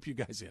to loop you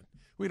guys in.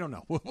 We don't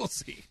know. We'll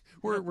see.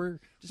 We're Just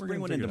we're bring gonna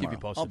one in figure it tomorrow. Keep you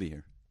posted. I'll be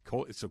here.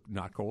 Cold? It's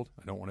not cold.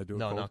 I don't want to do it.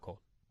 No, cold. not cold.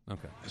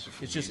 Okay.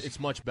 It's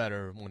much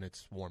better when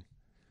it's warm.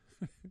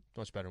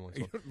 Much better when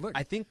it's cold.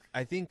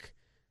 I think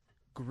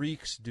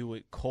Greeks do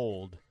it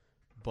cold,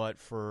 but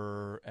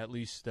for at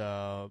least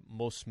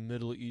most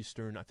Middle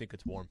Eastern, I think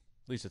it's warm.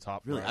 At least it's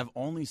hot. Really, I've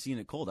only seen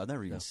it cold. I've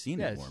never even seen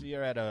it warm.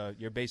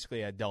 You're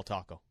basically at Del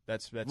Taco.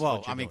 That's.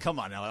 Well, I mean, come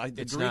on now.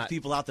 The Greek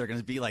people out there are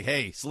going to be like,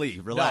 "Hey, Slee,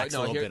 relax a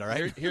little bit, all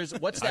right?" Here's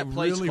what's that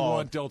place called? I really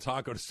want Del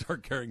Taco to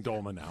start carrying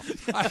dolma now.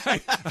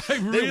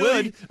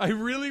 I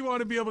really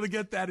want to be able to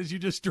get that as you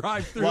just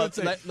drive through. Well, and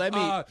say, let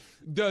me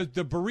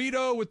the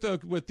burrito with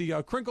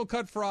the crinkle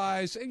cut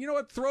fries, and you know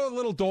what? Throw a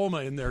little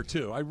dolma in there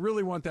too. I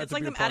really want that. It's to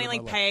like be them adding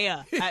like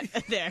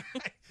paella there.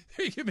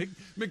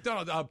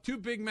 McDonald's, 2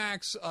 Big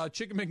Macs,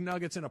 chicken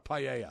McNuggets, and a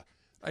paella.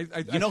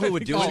 You know who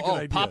would do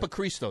it? Papa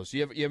Christos.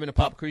 You ever been to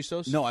Papa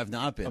Christos? No, I've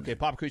not been. Okay,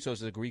 Papa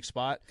Christos is a Greek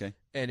spot. Okay,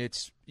 and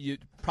it's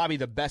probably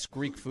the best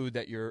Greek food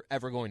that you're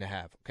ever going to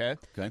have.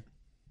 Okay.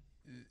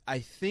 I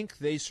think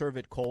they serve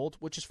it cold,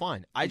 which is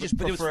fine. But it was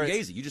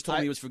Fugazi. You just told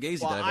me it was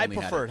Fugazi. Well, I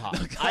prefer it hot.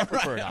 I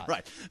prefer it hot.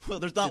 Right. Well,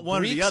 there's not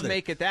one or the other. Greeks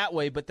make it that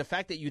way, but the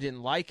fact that you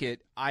didn't like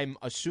it, I'm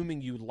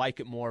assuming you like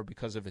it more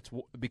because it's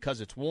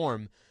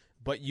warm.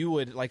 But you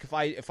would, like,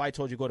 if I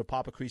told you go to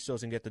Papa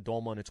Christos and get the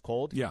dolma and it's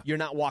cold, you're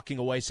not walking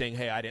away saying,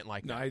 "Hey, I didn't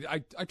like that." No,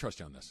 I trust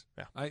you on this.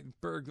 Yeah,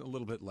 Berg a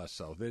little bit less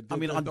so.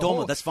 On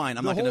dolma, that's fine.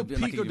 I'm not going to. The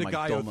whole Pico de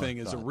Gallo thing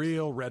is a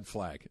real red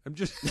flag. I'm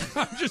just.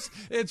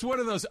 It's one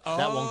of those.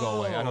 That won't go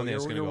away. I don't think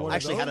it's going to go away.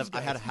 Actually,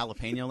 I had a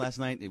jalapeno last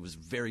night. It was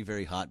very,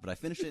 very hot, but I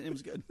finished it and it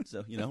was good.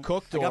 So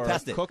cooked I got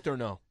past it. Cooked or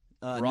no?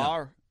 Raw?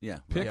 No. Yeah,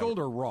 pickled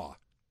or raw.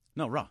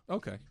 No, raw.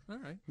 Okay, all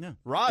right. Yeah,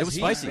 raw. It was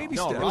spicy.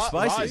 No, it was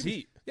spicy. Raw is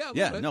heat.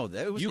 Yeah. No,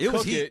 it was. You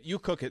heat. You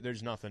cook it.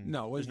 There's nothing.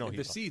 No, there's no the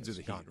heat. seeds are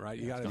the heat, right?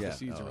 You got to have the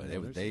seeds around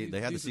there.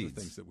 They had the seeds. Are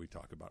the things that we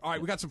talk about. All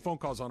right, we got some phone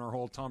calls on our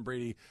whole Tom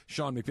Brady,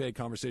 Sean McVay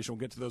conversation. We'll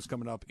get to those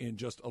coming up in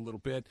just a little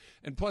bit.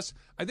 And plus,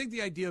 I think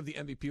the idea of the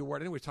MVP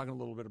award. Anyway, talking a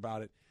little bit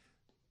about it.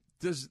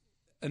 Does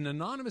an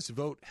anonymous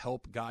vote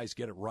help guys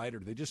get it right, or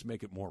do they just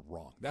make it more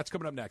wrong? That's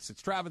coming up next.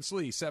 It's Travis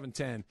Lee,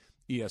 710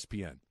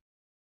 ESPN.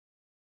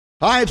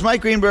 Hi, it's Mike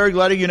Greenberg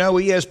letting you know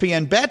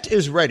ESPN Bet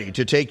is ready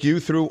to take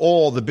you through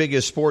all the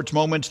biggest sports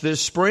moments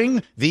this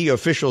spring. The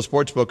official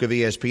sportsbook of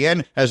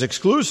ESPN has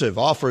exclusive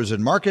offers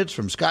and markets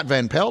from Scott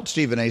Van Pelt,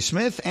 Stephen A.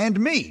 Smith, and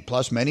me,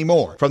 plus many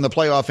more. From the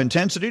playoff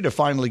intensity to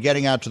finally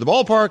getting out to the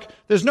ballpark,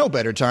 there's no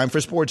better time for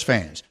sports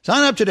fans.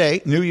 Sign up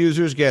today. New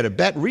users get a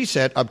bet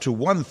reset up to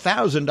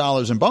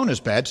 $1,000 in bonus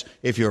bets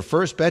if your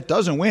first bet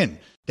doesn't win.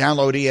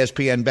 Download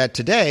ESPN Bet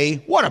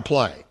today. What a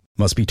play.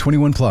 Must be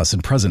 21 plus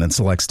and present in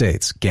select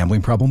states.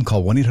 Gambling problem?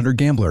 Call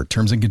 1-800-GAMBLER.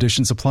 Terms and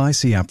conditions apply.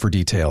 See app for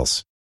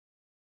details.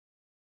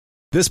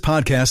 This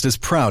podcast is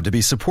proud to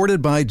be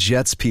supported by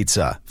Jets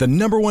Pizza, the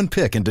 #1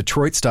 pick in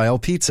Detroit-style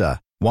pizza.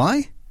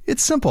 Why?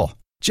 It's simple.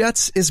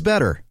 Jets is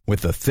better.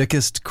 With the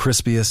thickest,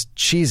 crispiest,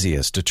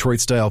 cheesiest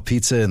Detroit-style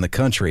pizza in the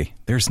country,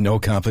 there's no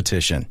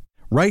competition.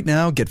 Right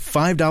now, get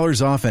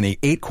 $5 off any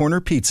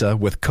 8-corner pizza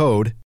with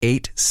code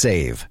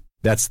 8SAVE.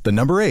 That's the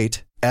number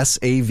 8,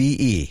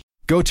 SAVE.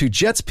 Go to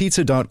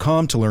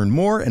jetspizza.com to learn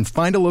more and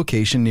find a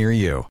location near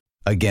you.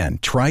 Again,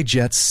 try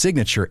Jet's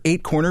signature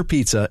 8-corner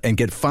pizza and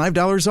get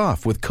 $5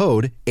 off with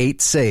code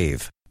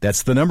 8SAVE.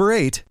 That's the number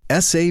 8,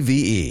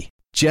 SAVE.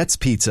 Jet's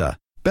Pizza.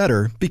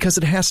 Better because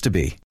it has to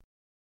be.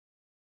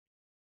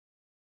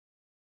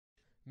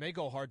 May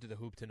go hard to the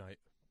hoop tonight.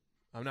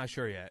 I'm not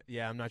sure yet.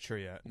 Yeah, I'm not sure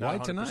yet. Why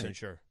not 100% tonight?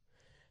 Sure.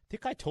 I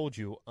think I told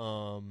you.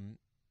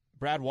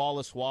 Brad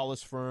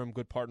Wallace Firm,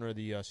 good partner of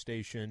the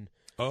station.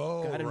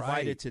 Oh, got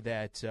invited to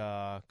that.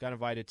 Got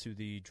invited to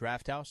the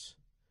draft house.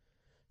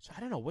 So I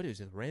don't know what is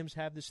it. The Rams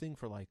have this thing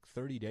for like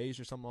 30 days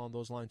or something along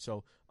those lines.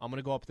 So I'm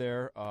gonna go up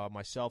there,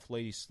 myself,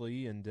 Lady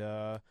Slee, and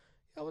we're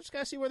just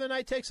gonna see where the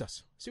night takes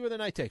us.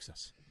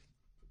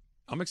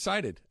 I'm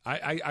excited.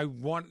 I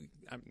know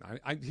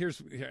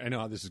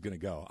how this is going to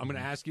go. I'm going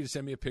to ask you to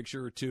send me a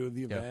picture or two of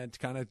the event,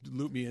 kind of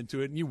loop me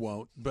into it, and you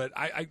won't. But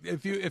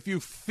if you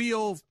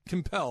feel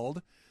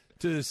compelled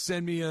to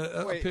send me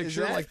a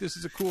picture, like this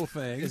is a cool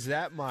thing. Is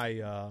that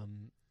my?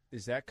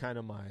 Is that kind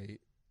of my?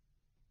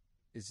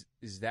 Is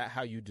that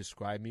how you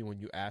describe me when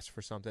you ask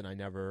for something? I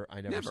never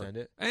send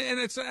it. And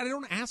it's I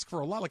don't ask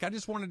for a lot. Like I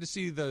just wanted to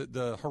see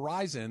the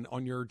horizon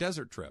on your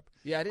desert trip.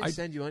 Yeah, I didn't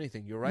send you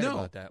anything. You're right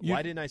about that.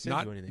 Why didn't I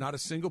send you anything? Not a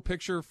single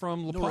picture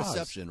from La Paz. No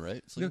reception,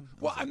 right?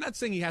 Well, I'm not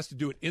saying he has to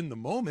do it in the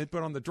moment,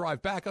 but on the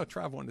drive back,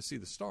 Trav wanted to see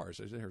the stars.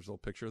 Here's a little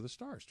picture of the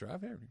stars,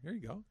 Trav. Here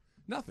you go.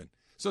 Nothing.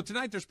 So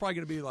tonight there's probably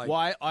going to be like.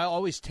 Well, I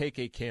always take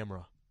a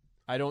camera.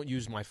 I don't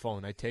use my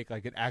phone. I take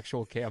like an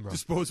actual camera.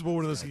 Disposable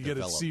one of those you can get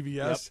at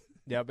CVS.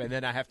 Yep, and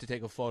then I have to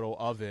take a photo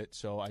of it,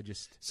 so I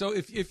just... So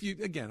if you,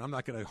 again, I'm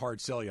not going to hard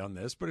sell you on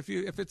this, but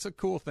if it's a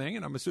cool thing,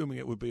 and I'm assuming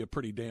it would be a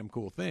pretty damn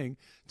cool thing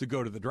to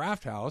go to the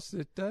draft house,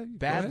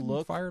 bad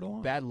look, fire it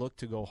along. Bad look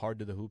to go hard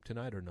to the hoop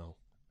tonight, or no?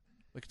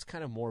 Like, it's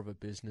kind of more of a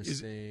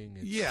business thing.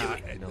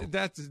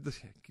 That's...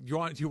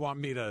 You want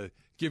me to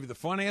give you the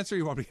fun answer, or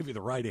you want me to give you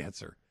the right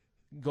answer?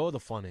 Go with the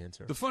fun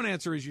answer. The fun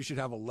answer is you should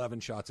have 11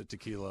 shots at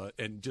tequila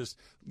and just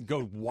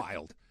go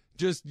wild.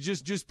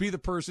 Just be the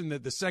person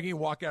that the second you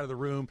walk out of the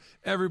room,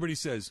 everybody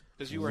says,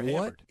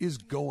 "What is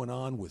going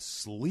on with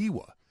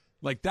Sliwa?"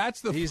 Like,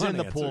 that's the He's fun in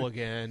the answer. pool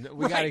again.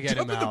 We got to get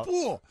him out. Jump in the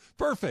pool.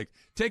 Perfect.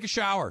 Take a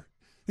shower.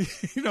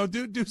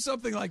 Do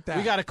something like that.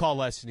 We got to call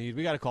Les Snead.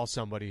 We got to call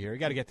somebody here. We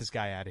got to get this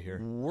guy out of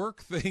here.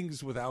 Work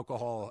things with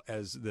alcohol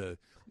as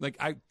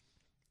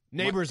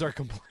Neighbors are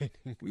complaining.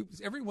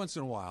 Every once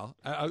in a while,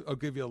 I'll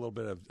give you a little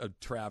bit of a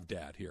Trav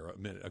dad here a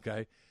minute,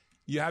 okay?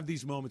 You have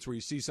these moments where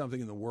you see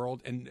something in the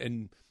world,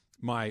 and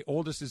my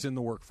oldest is in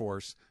the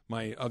workforce.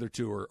 My other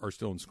two are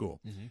still in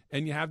school. Mm-hmm.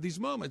 And you have these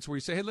moments where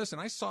you say, hey, listen,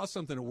 I saw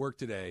something at work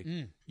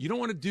today. You don't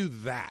want to do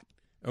that,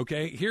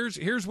 okay?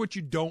 Here's what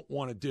you don't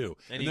want to do.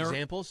 Any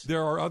examples?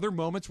 There are other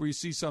moments where you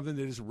see something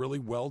that is really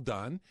well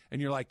done, and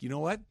you're like, you know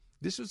what?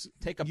 This is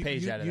take a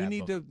page out of you that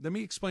need book. Let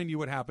me explain to you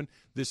what happened.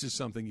 This is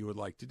something you would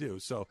like to do.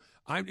 So,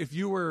 if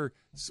you were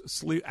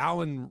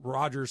Alan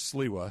Rogers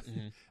Sliwa,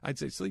 I'd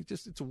say, Slee,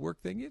 it's a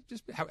work thing. You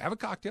just have a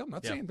cocktail. I'm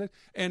not saying that.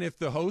 And if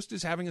the host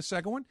is having a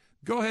second one,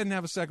 go ahead and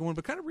have a second one,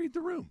 but kind of read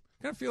the room,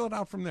 kind of feel it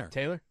out from there.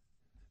 Taylor,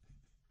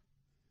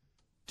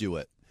 do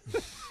it.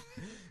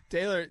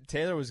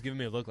 Taylor was giving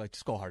me a look like,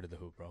 just go hard to the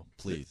hoop, bro.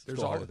 Please.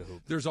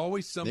 There's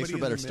always somebody. Makes for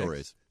better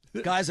stories.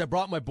 Guys, I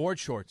brought my board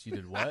shorts. You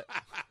did what?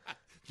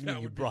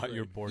 You brought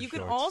your board shorts. You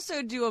can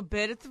also do a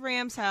bit at the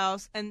Rams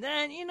house, and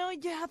then, you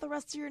have the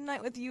rest of your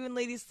night with you and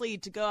Lady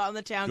Sleet to go out in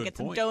the town, get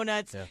some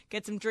donuts,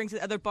 get some drinks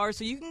at other bars,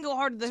 so you can go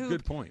hard to the hoop.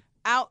 Good point.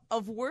 Out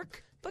of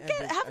work, but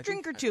have a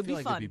drink or two. I feel be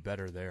like fun. It'd be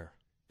better there.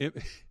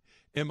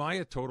 Am I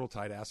a total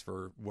tight ass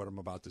for what I'm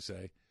about to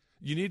say?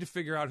 You need to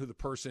figure out who the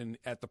person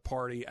at the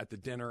party, at the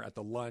dinner, at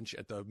the lunch,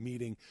 at the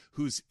meeting,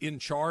 who's in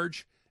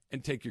charge,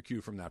 and take your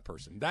cue from that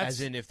person.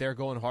 As in, if they're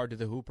going hard to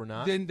the hoop or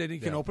not? Then you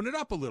can open it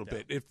up a little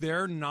bit. If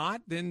they're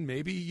not, then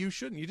maybe you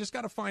shouldn't. You just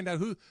got to find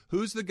out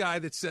who's the guy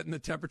that's setting the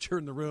temperature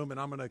in the room, and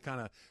I'm going to kind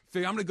of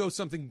figure, I'm going to go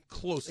something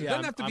close. It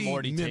doesn't have to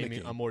be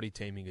mimicking. I'm already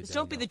taming it Just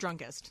down. don't be the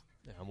drunkest.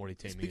 Yeah, I'm already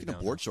taming Speaking it down.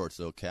 of board shorts,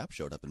 though, Cap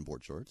showed up in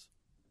board shorts.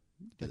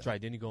 That's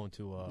right. Didn't he go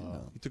into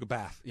He took a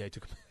bath. Yeah, he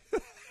took a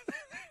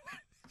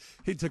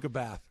He took a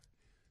bath.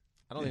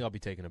 I don't think I'll be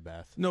taking a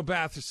bath. No,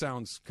 bath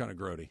sounds kind of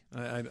grody.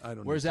 I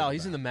don't. Where's Al?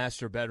 He's in the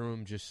master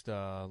bedroom, just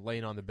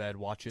laying on the bed,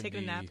 watching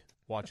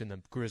the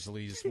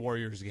Grizzlies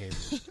Warriors game.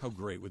 How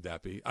great would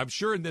that be? I'm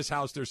sure in this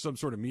house there's some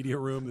sort of media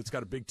room that's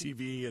got a big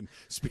TV and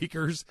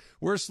speakers.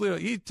 Where's Leo?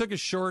 He took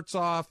his shorts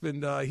off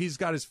and he's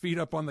got his feet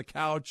up on the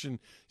couch and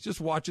he's just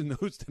watching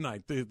those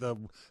tonight. The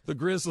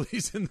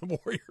Grizzlies and the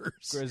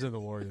Warriors. Grizz and the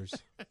Warriors.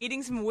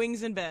 Eating some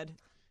wings in bed.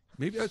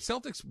 Maybe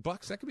Celtics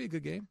Bucks. That could be a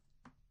good game.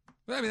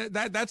 I mean,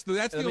 that's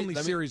the only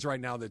series right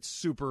now that's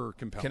super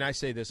compelling. Can I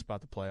say this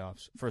about the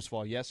playoffs? First of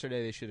all,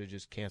 yesterday they should have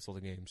just canceled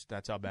the games.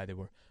 That's how bad they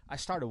were. I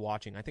started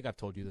watching. I think I've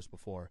told you this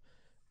before.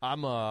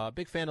 I'm a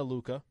big fan of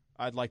Luka.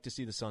 I'd like to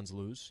see the Suns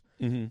lose.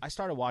 Mm-hmm. I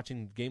started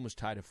watching. The game was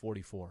tied at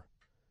 44.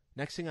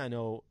 Next thing I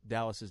know,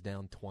 Dallas is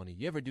down 20.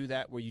 You ever do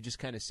that where you just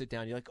kind of sit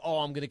down? You're like, oh,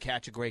 I'm going to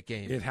catch a great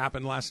game. It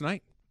happened last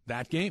night.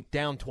 That game.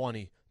 Down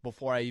 20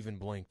 before I even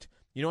blinked.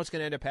 You know what's going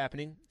to end up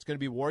happening? It's going to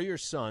be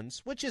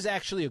Warriors-Suns, which is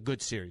actually a good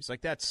series.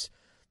 Like, that's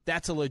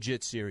a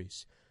legit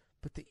series.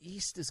 But the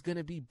East is going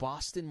to be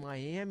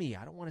Boston-Miami.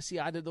 I don't want to see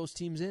either of those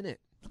teams in it.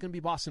 It's going to be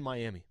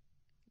Boston-Miami.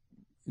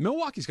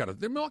 Milwaukee's not dead.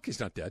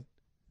 Milwaukee's not dead.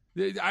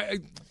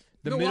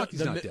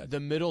 The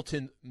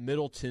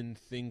Middleton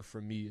thing for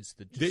me is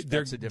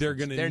that's the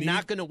difference. They're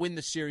not going to win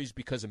the series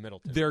because of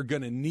Middleton. They're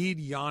going to need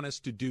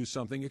Giannis to do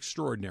something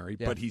extraordinary,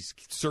 but he's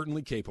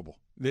certainly capable.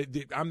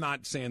 I'm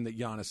not saying that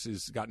Giannis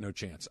has got no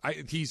chance.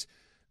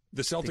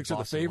 The Celtics are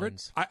the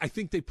favorite. I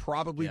think they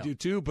probably do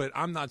too, but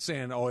I'm not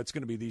saying, it's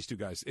going to be these two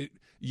guys.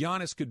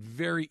 Giannis could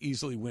very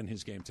easily win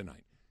his game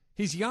tonight.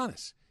 He's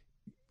Giannis.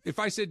 If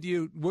I said to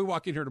you, we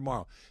walk in here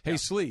tomorrow, hey,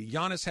 Slee,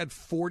 Giannis had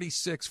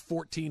 46,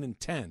 14, and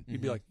 10.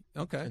 You'd be like,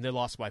 okay. And they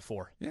lost by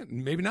 4. Yeah,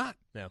 maybe not.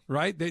 Yeah.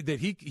 Right?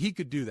 That he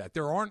could do that.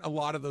 There aren't a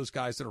lot of those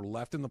guys that are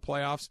left in the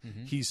playoffs.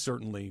 Mm-hmm. He's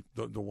certainly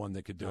the one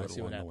that could do it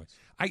along the way.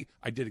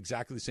 I did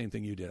exactly the same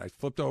thing you did. I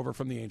flipped over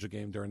from the Angel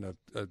game during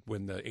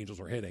when the Angels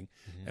were hitting,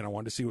 and I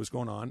wanted to see what was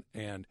going on.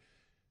 And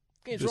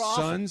games the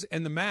Suns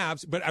and the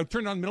Mavs, but I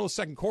turned on the middle of the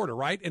second quarter,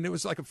 right? And it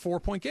was like a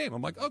 4-point game.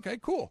 I'm like, okay,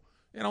 cool.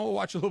 We'll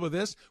watch a little bit of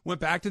this. Went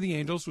back to the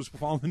Angels, was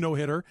following the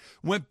no-hitter.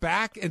 Went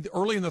back, and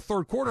early in the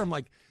third quarter, I'm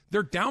like,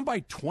 they're down by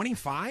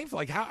 25?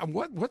 Like, how?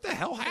 What the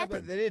hell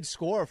happened? They didn't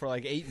score for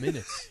like 8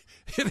 minutes.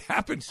 It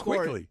happened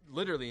quickly.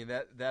 Literally in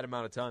that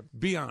amount of time.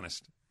 Be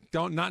honest.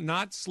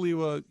 Not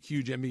Sliwa,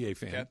 huge NBA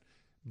fan,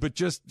 but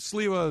just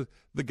Sliwa,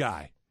 the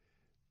guy.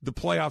 The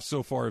playoffs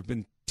so far have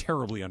been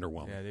terribly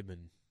underwhelming. Yeah,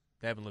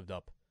 they haven't lived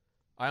up.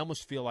 I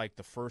almost feel like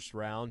the first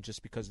round,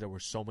 just because there were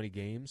so many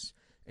games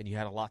and you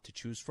had a lot to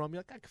choose from, you're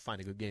like, I could find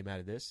a good game out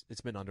of this.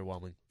 It's been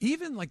underwhelming.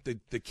 Even like the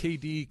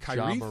KD Kyrie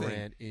Ja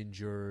Morant thing.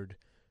 Injured.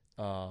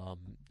 I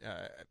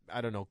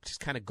don't know. Just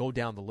kind of go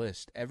down the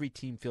list. Every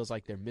team feels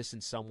like they're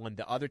missing someone.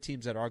 The other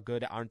teams that are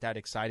good aren't that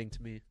exciting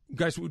to me.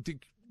 Guys,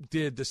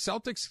 did the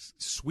Celtics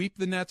sweep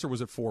the Nets or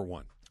was it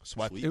 4-1?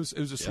 Swept. It was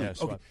a sweep. Yeah,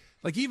 okay.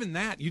 Like even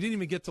that, you didn't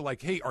even get to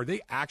like, hey, are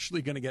they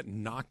actually going to get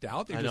knocked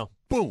out? They I know.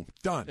 Boom,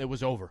 done. It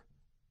was over.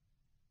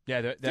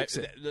 Yeah,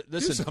 listen, do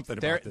something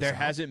about this, there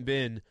hasn't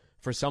been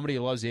for somebody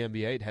who loves the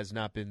NBA, it has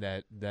not been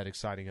that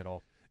exciting at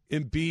all.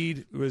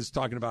 Embiid was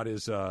talking about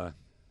his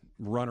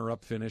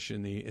runner-up finish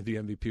in the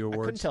MVP awards.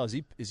 I couldn't tell.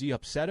 Is he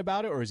upset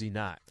about it or is he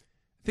not?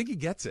 I think he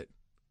gets it.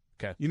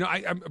 Okay. You know,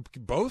 I'm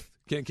both.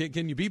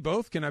 Can you be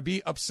both? Can I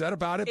be upset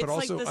about it, but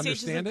also like the understand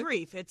stages it? Of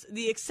grief. It's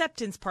the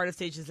acceptance part of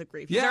stages of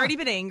grief. Yeah. He's already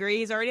been angry.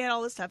 He's already had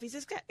all this stuff. He's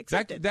just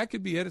accepted. That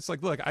could be it. It's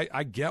like, look,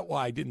 I get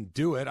why I didn't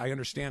do it. I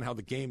understand how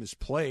the game is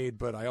played,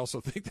 but I also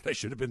think that I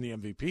should have been the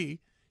MVP.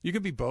 You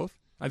could be both.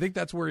 I think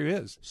that's where he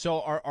is. So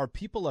are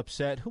people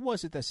upset? Who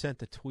was it that sent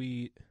the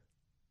tweet?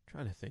 I'm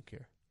trying to think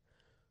here.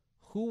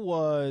 Who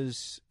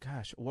was?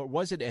 Gosh, what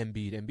was it?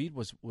 Embiid. Embiid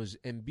was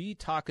Embiid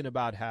talking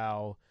about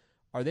how.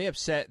 Are they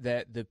upset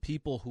that the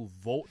people who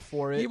vote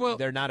for it,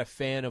 they're not a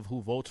fan of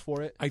who votes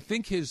for it? I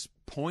think his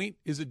point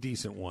is a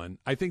decent one.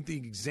 I think the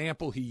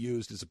example he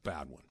used is a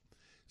bad one.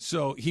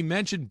 So he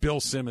mentioned Bill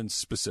Simmons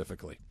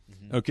specifically.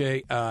 Mm-hmm.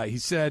 Okay, he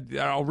said,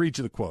 I'll read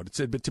you the quote. It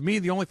said, but to me,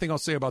 the only thing I'll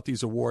say about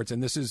these awards,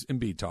 and this is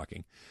Embiid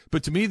talking,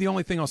 but to me, the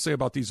only thing I'll say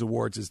about these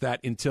awards is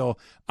that until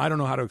I don't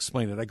know how to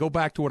explain it. I go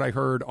back to what I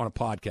heard on a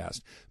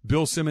podcast.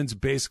 Bill Simmons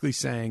basically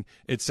saying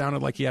it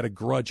sounded like he had a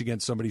grudge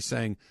against somebody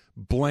saying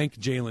blank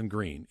Jalen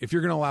Green. If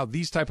you're going to allow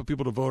these type of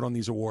people to vote on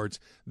these awards,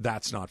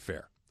 that's not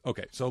fair.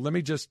 Okay, so let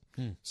me just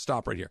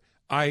stop right here.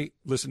 I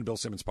listen to Bill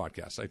Simmons'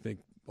 podcast. I think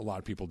a lot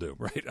of people do,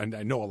 right? And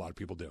I know a lot of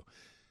people do.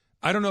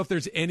 I don't know if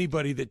there's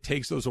anybody that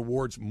takes those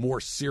awards more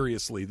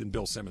seriously than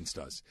Bill Simmons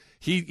does.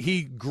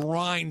 He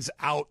grinds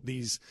out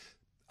these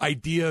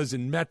ideas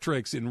and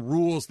metrics and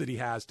rules that he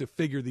has to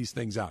figure these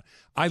things out.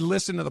 I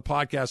listened to the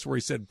podcast where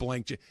he said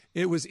blank.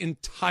 It was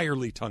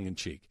entirely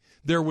tongue-in-cheek.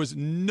 There was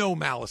no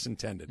malice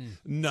intended.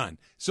 None.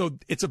 So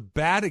it's a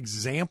bad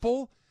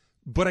example,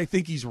 but I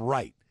think he's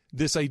right.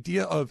 This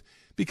idea of,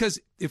 because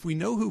if we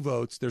know who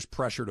votes, there's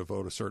pressure to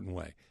vote a certain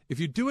way. If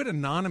you do it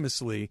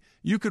anonymously,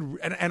 you could,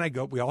 and I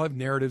go, we all have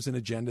narratives and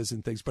agendas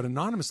and things, but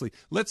anonymously,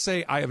 let's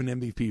say I have an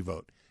MVP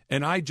vote,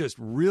 and I just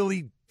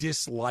really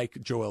dislike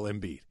Joel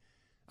Embiid.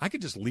 I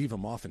could just leave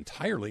him off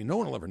entirely. No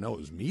one will ever know it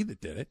was me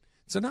that did it.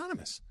 It's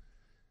anonymous,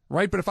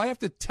 right? But if I have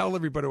to tell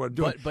everybody what I'm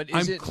doing,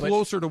 I'm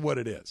closer to what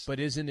it is. But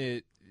isn't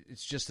it,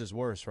 it's just as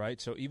worse, right?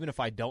 So even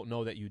if I don't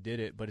know that you did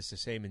it, but it's the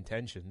same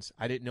intentions,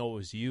 I didn't know it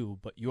was you,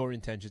 but your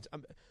intentions,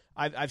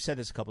 I've said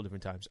this a couple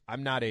different times.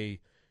 I'm not a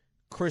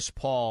Chris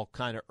Paul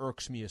kind of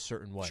irks me a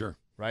certain way. Sure.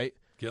 Right?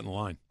 Get in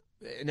line.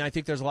 And I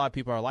think there's a lot of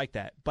people who are like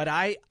that. But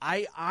I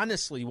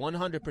honestly,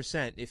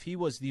 100%, if he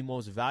was the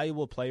most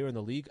valuable player in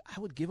the league, I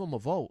would give him a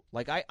vote.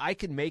 Like I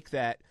can make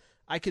that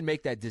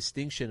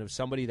distinction of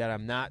somebody that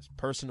I'm not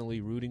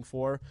personally rooting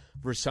for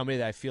versus somebody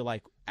that I feel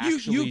like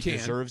actually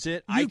deserves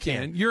it. I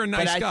can. You're a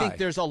nice guy. But I think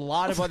there's a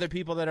lot of other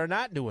people that are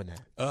not doing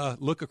that.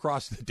 Look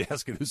across the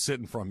desk at who's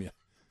sitting from you.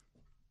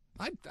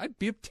 I'd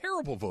be a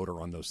terrible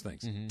voter on those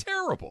things. Mm-hmm.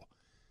 Terrible.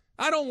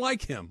 I don't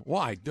like him.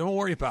 Why? Don't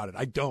worry about it.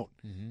 I don't.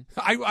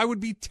 Mm-hmm. I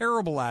would be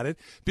terrible at it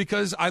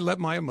because I let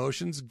my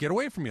emotions get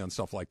away from me on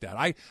stuff like that.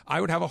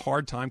 I would have a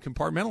hard time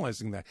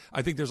compartmentalizing that.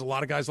 I think there's a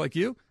lot of guys like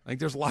you. I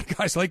think there's a lot of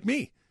guys like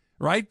me,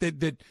 right?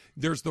 That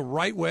there's the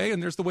right way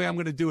and there's the way I'm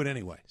going to do it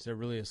anyway. Is there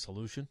really a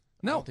solution?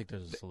 No. I don't think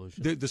there's a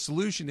solution. The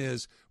solution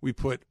is we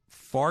put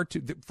first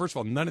of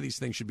all, none of these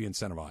things should be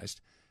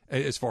incentivized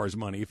as far as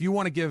money. If you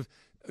want to give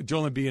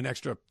Joel Embiid an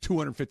extra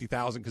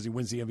 $250,000 because he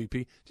wins the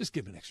MVP, just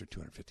give him an extra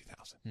 $250,000.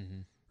 Mm-hmm.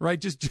 Right?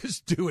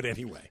 Just do it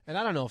anyway. And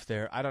I don't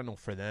know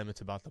for them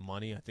it's about the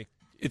money. I think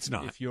it's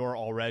not. If you're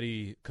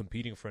already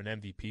competing for an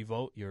MVP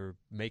vote, you're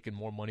making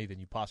more money than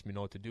you possibly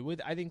know what to do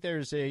with. I think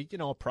there's a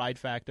pride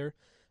factor.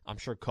 I'm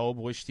sure Kobe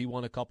wished he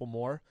won a couple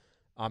more.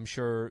 I'm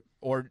sure,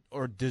 or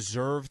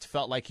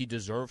felt like he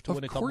deserved to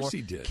win a couple more. Of course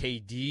he did.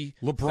 KD,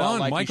 LeBron,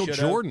 like Michael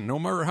Jordan, no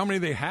matter how many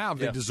they have,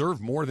 yeah. They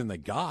deserve more than they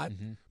got.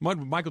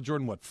 Mm-hmm. Michael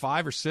Jordan,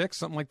 5 or 6,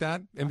 something like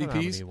that,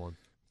 MVPs?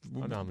 I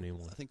don't know how many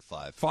won. I think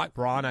 5.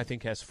 Braun, I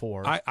think, has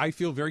 4. I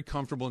feel very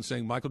comfortable in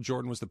saying Michael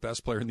Jordan was the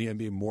best player in the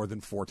NBA more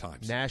than 4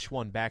 times. Nash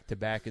won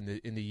back-to-back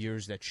in the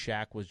years that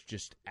Shaq was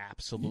just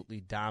absolutely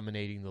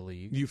dominating the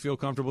league. You feel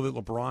comfortable that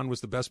LeBron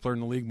was the best player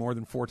in the league more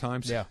than 4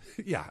 times? Yeah.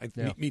 Yeah,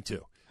 me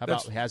too. How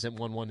about hasn't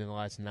won one in the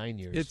last 9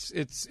 years?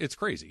 It's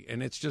crazy,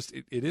 and it's just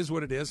it is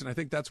what it is, and I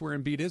think that's where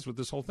Embiid is with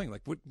this whole thing.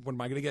 Like, what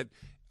am I going to get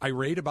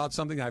irate about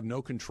something I have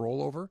no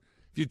control over?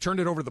 If you turned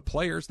it over to the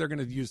players, they're going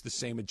to use the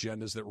same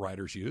agendas that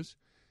writers use.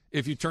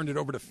 If you turned it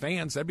over to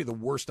fans, that'd be the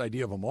worst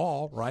idea of them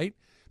all, right?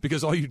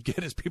 Because all you'd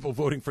get is people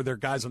voting for their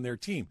guys on their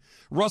team.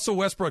 Russell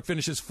Westbrook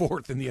finishes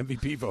 4th in the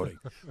MVP voting.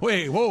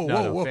 Wait,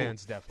 whoa.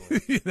 Fans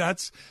definitely.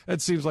 That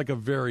seems like a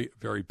very,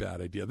 very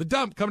bad idea. The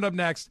Dump coming up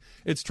next.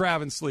 It's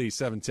Travis Lee,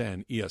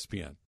 710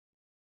 ESPN.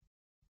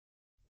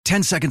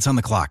 10 seconds on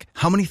the clock.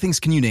 How many things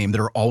can you name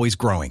that are always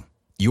growing?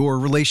 Your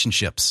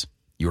relationships,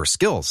 your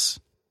skills,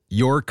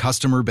 your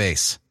customer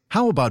base.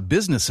 How about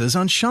businesses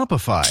on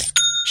Shopify?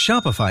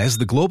 Shopify is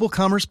the global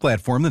commerce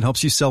platform that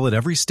helps you sell at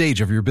every stage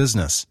of your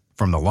business.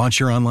 From the launch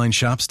your online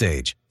shop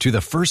stage, to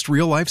the first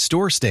real-life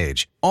store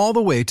stage, all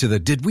the way to the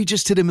did we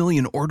just hit 1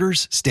 million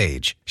orders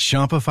stage.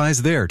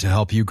 Shopify's there to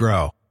help you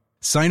grow.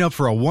 Sign up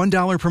for a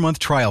 $1 per month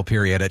trial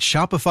period at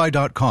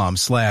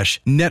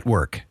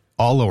shopify.com/network,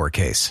 all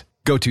lowercase.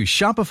 Go to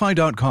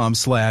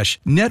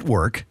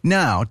shopify.com/network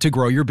now to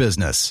grow your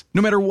business,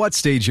 no matter what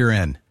stage you're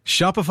in.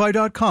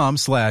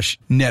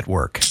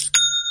 Shopify.com/network.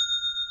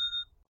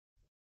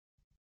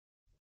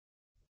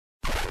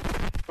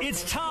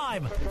 It's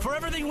time for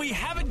everything we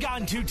haven't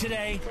gotten to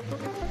today.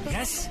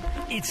 Yes,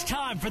 it's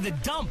time for the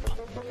dump.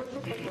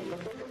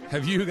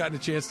 Have you gotten a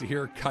chance to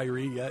hear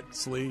Kyrie yet,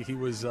 Slee? He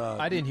was.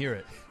 I didn't hear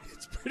it.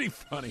 It's pretty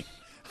funny.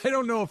 I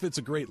don't know if it's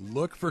a great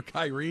look for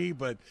Kyrie,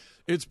 but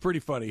it's pretty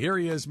funny. Here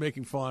he is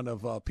making fun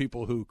of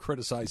people who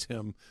criticize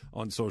him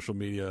on social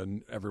media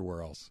and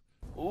everywhere else.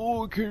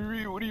 Oh,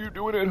 Kyrie, what are you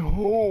doing at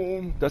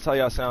home? That's how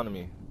y'all sound to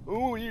me.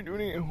 Oh, what are you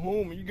doing at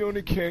home? Are you going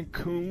to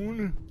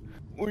Cancun?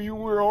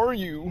 Where are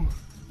you?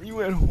 Are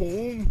you at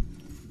home?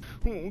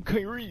 Oh,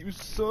 Kyrie, you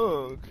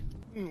suck.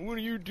 What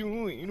are you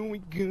doing? Oh my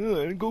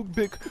god, go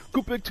back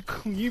to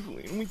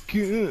Cleveland. Oh my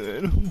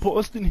god,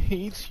 Boston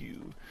hates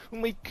you. Oh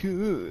my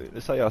god.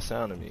 That's how y'all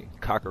sound to me,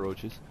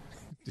 cockroaches.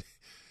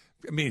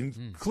 I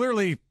mean,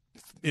 clearly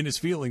in his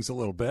feelings a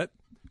little bit,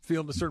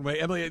 feeling a certain way.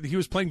 Emily, he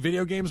was playing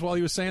video games while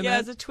he was saying that? Yeah,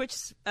 it's a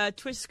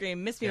Twitch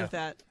screen. Miss me with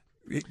that.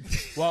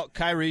 Well,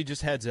 Kyrie,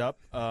 just heads up.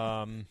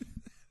 You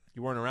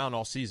weren't around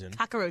all season.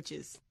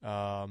 Cockroaches.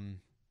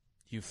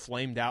 You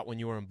flamed out when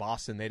you were in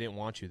Boston. They didn't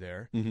want you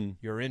there. Mm-hmm.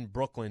 You're in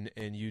Brooklyn,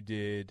 and you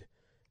did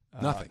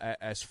nothing.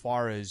 As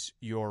far as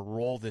your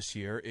role this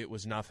year, it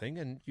was nothing,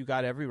 and you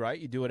got every right.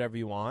 You do whatever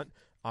you want.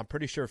 I'm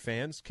pretty sure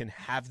fans can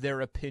have their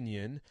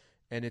opinion,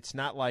 and it's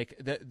not like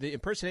the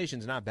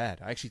impersonation's not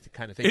bad. I actually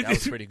kind of think that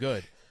was pretty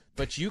good.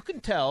 But you can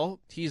tell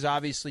he's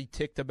obviously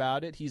ticked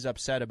about it. He's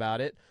upset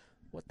about it.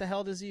 What the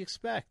hell does he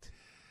expect?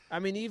 I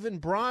mean, even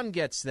Bron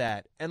gets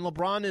that, and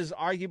LeBron is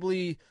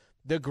arguably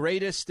the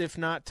greatest, if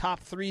not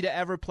top 3 to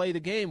ever play the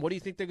game. What do you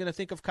think they're going to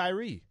think of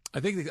Kyrie? I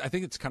think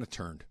it's kind of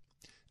turned.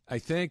 I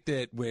think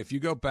that if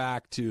you go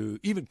back to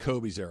even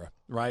Kobe's era,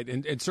 right,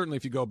 and certainly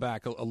if you go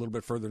back a little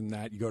bit further than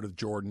that, you go to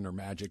Jordan or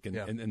Magic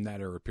and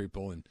that era of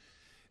people, and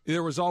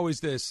there was always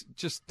this: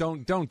 just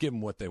don't give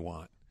them what they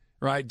want,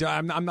 right?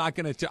 I'm not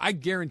going to. I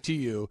guarantee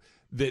you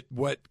that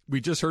what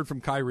we just heard from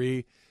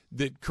Kyrie.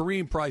 That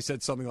Kareem probably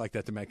said something like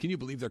that to Matt. Can you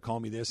believe they're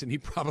calling me this? And he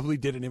probably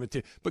did an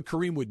imitation. But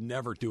Kareem would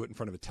never do it in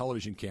front of a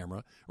television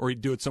camera, or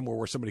he'd do it somewhere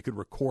where somebody could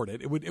record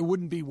it. It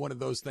wouldn't be one of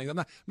those things.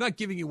 I'm not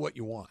giving you what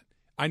you want.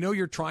 I know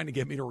you're trying to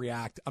get me to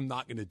react. I'm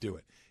not going to do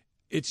it.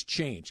 It's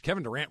changed.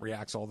 Kevin Durant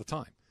reacts all the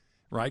time,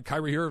 right?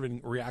 Kyrie Irving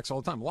reacts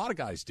all the time. A lot of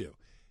guys do.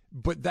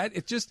 But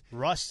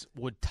Russ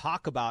would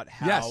talk about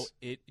how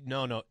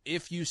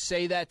if you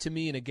say that to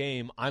me in a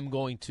game, I'm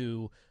going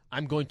to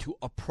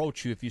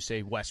approach you if you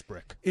say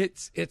Westbrook.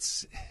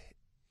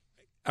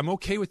 I'm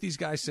okay with these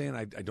guys saying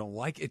I don't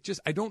like it. Just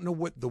I don't know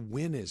what the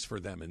win is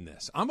for them in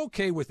this. I'm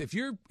okay with if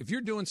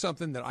you're doing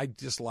something that I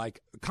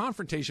dislike.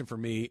 Confrontation for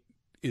me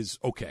is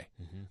okay,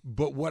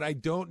 but what I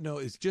don't know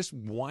is just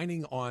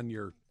whining on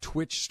your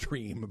Twitch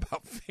stream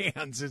about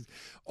fans.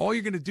 All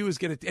you're going to do is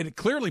get it, and it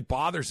clearly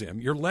bothers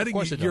him. You're letting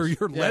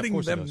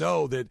letting them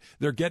know that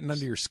they're getting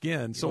under your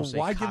skin. So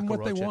why give them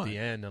what they want at the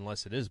end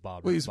unless it is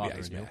bothering well,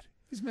 he's you? Mad.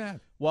 He's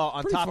mad. Well,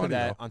 on top of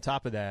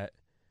that,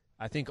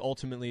 I think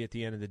ultimately at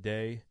the end of the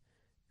day,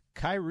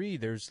 Kyrie,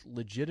 there's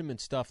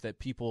legitimate stuff that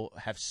people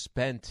have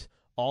spent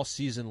all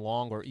season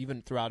long or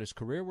even throughout his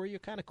career where you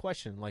kind of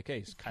question, like, hey,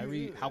 is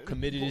Kyrie, how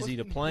committed is he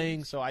to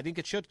playing? So I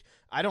think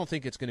I don't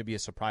think it's going to be a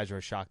surprise or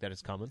a shock that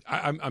it's coming.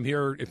 I'm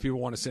here if people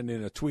want to send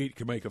in a tweet,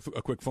 can make a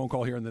quick phone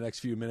call here in the next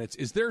few minutes.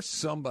 Is there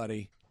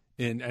somebody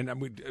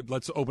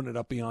let's open it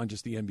up beyond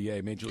just the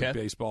NBA, Major League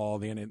Baseball,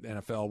 the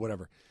NFL,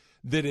 whatever,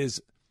 that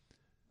is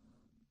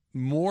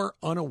more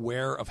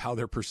unaware of how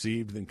they're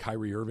perceived than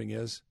Kyrie Irving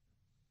is?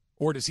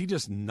 Or does he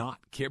just not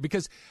care?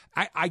 Because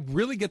I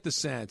really get the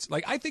sense,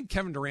 like, I think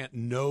Kevin Durant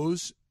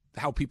knows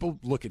how people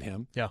look at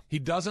him. Yeah. He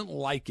doesn't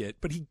like it,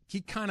 but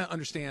he kind of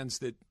understands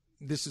that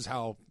this is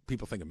how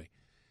people think of me.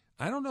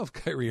 I don't know if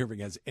Kyrie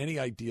Irving has any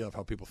idea of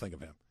how people think of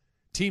him.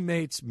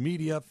 Teammates,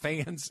 media,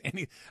 fans,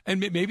 and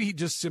maybe he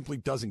just simply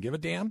doesn't give a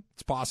damn.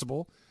 It's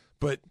possible.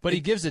 But he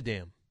gives a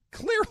damn.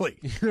 Clearly.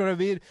 You know what I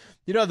mean?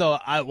 You know, though,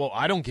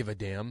 I don't give a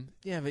damn.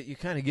 Yeah, but you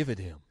kind of give a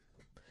damn.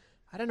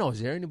 I don't know.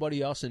 Is there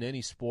anybody else in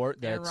any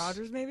sport that's... Aaron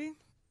Rodgers, maybe?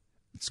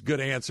 It's a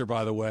good answer,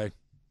 by the way.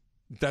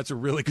 That's a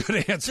really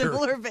good answer.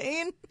 Similar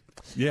vein?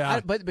 Yeah.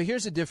 But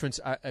here's the difference,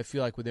 I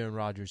feel like, with Aaron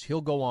Rodgers. He'll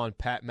go on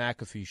Pat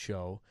McAfee's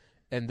show,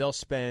 and they'll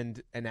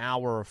spend an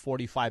hour or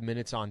 45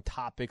 minutes on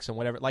topics and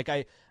whatever. Like,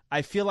 I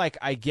feel like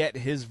I get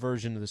his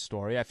version of the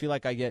story. I feel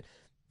like I get...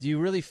 Do you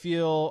really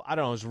feel... I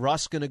don't know. Is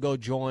Russ going to go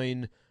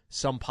join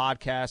some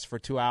podcast for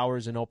 2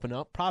 hours and open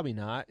up? Probably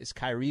not. Is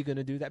Kyrie going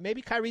to do that?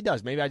 Maybe Kyrie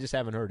does. Maybe I just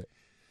haven't heard it.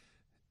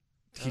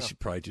 He should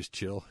probably just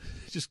chill,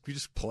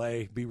 just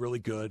play, be really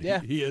good. Yeah.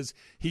 He is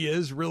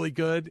really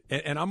good,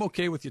 and I'm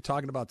okay with you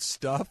talking about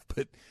stuff,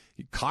 but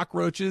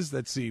cockroaches,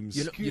 that seems.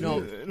 Do you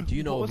know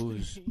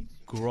who's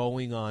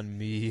growing on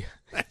me?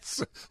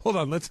 Hold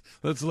on, let's.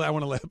 I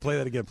want to play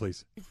that again,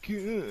 please.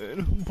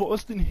 Good.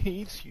 Boston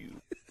hates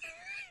you.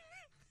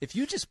 If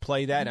you just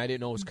play that and I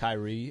didn't know it was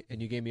Kyrie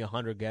and you gave me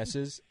 100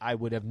 guesses, I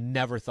would have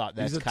never thought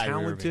that's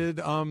Kyrie. He's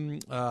a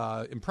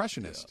talented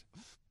impressionist.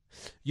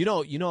 You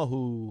know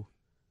who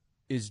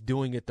is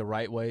doing it the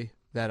right way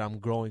that I'm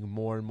growing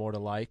more and more to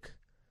like?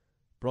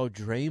 Bro,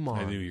 Draymond.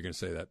 I knew you were going to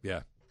say that.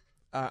 Yeah.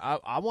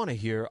 I want to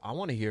hear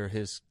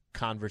his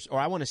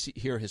I want to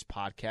hear his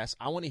podcast.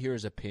 I want to hear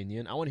his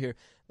opinion. I want to hear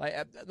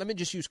let me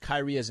just use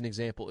Kyrie as an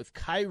example. If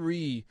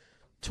Kyrie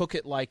took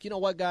it like, you know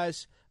what,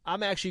 guys,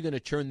 I'm actually going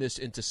to turn this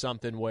into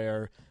something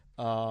where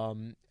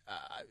I'm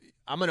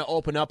going to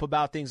open up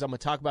about things. I'm going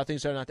to talk about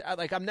things that are not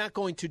like, I'm not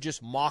going to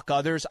just mock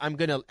others. I'm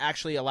going to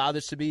actually allow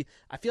this to be.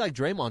 I feel like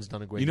Draymond's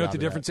done a great job. You know what the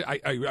difference is? I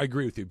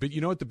agree with you. But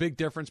you know what the big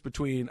difference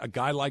between a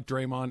guy like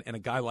Draymond and a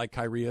guy like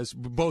Kyrie is?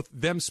 Both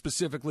them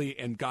specifically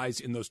and guys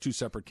in those two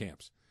separate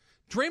camps.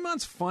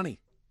 Draymond's funny.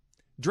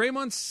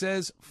 Draymond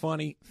says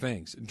funny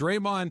things.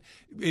 Draymond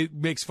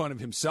makes fun of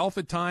himself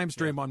at times.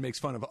 Draymond makes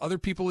fun of other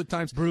people at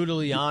times.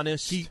 Brutally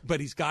honest.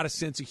 But he's got a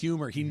sense of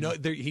humor.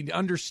 He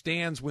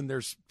understands when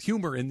there's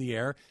humor in the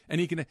air,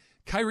 and he can.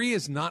 Kyrie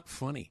is not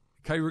funny.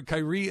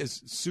 Kyrie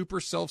is super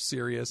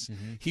self-serious.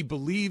 Mm-hmm. He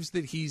believes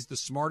that he's the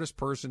smartest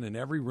person in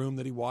every room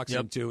that he walks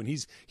into, and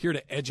he's here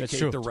to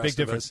educate the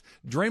rest of us.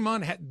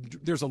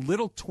 Draymond, there's a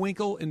little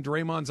twinkle in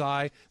Draymond's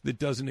eye that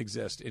doesn't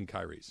exist in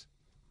Kyrie's.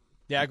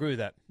 Yeah, I agree with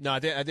that. No, I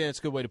think that's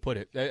a good way to put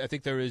it. I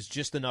think there is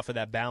just enough of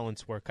that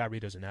balance where Kyrie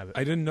doesn't have it.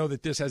 I didn't know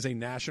that this has a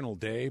national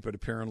day, but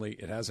apparently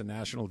it has a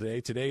national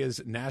day. Today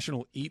is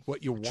National Eat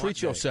What You Want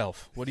Treat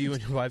yourself. What do you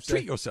and your wife say?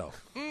 Treat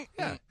yourself.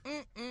 Yeah.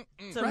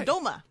 Some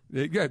dolma.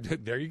 Yeah,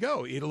 there you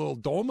go. Eat a little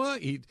dolma.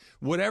 Eat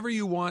whatever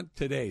you want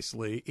today,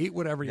 Slee. Eat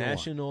whatever you want.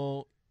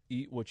 National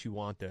Eat What You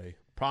Want Day.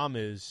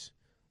 Problem is,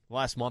 the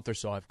last month or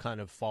so, I've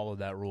kind of followed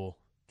that rule.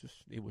 Just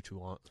eat what you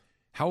want.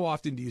 How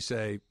often do you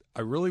say,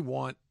 I really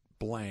want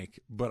blank,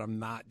 but I'm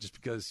not, just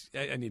because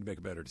I need to make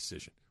a better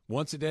decision?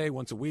 Once a day,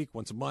 once a week,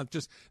 once a month,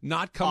 just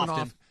not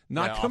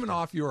coming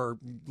off your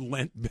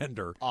Lent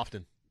bender.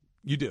 Often.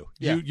 You do.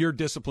 Yeah. You're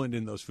disciplined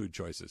in those food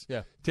choices.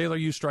 Yeah. Taylor,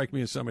 you strike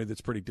me as somebody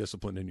that's pretty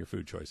disciplined in your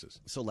food choices.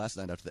 So last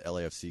night after the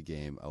LAFC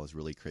game, I was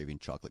really craving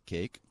chocolate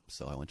cake,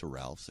 so I went to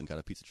Ralph's and got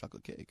a piece of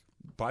chocolate cake.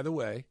 By the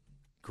way,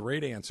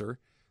 great answer.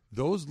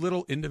 Those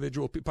little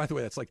individual, by the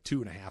way, that's like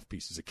 2.5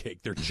 pieces of cake.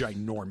 They're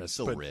ginormous.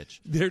 So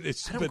rich. I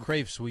don't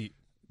crave sweet.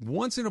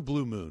 Once in a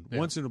blue moon. Yeah.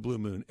 Once in a blue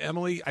moon.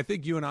 Emily, I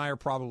think you and I are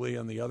probably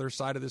on the other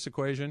side of this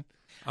equation.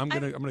 I'm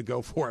gonna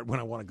go for it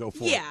when I want to go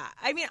for it. Yeah,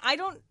 I mean, I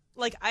don't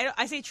like.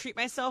 I say treat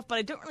myself, but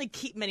I don't really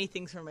keep many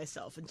things for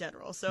myself in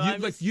general. So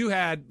you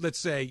had, let's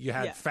say, you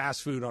had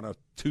fast food on a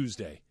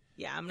Tuesday.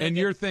 Yeah,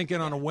 you're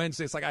thinking on a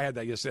Wednesday, it's like I had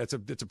that yesterday.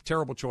 It's a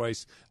terrible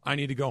choice. I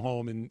need to go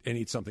home and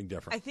eat something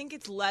different. I think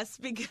it's less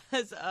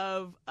because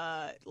of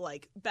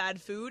like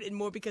bad food and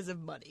more because of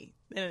money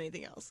than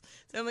anything else.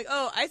 So I'm like,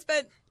 oh, I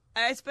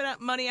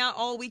spent money out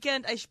all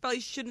weekend. I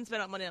probably shouldn't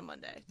spend out money on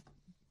Monday.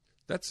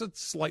 That's a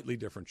slightly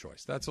different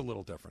choice. That's a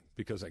little different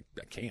because I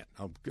can't.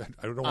 I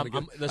don't want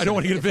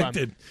to get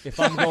evicted. If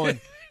I'm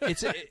going,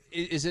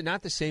 is it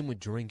not the same with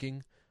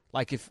drinking?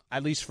 Like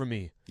at least for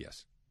me,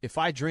 yes. If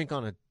I drink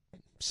on a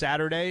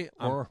Saturday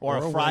or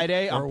a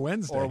Friday or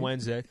a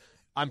Wednesday,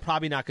 I'm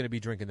probably not going to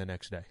be drinking the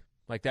next day.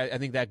 Like that, I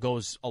think that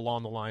goes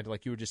along the line.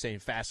 Like you were just saying,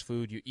 fast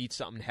food, you eat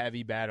something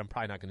heavy, bad. I'm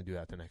probably not going to do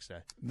that the next day.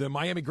 The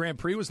Miami Grand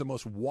Prix was the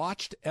most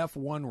watched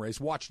F1 race,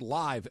 watched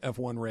live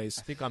F1 race.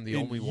 I think I'm the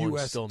only one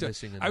still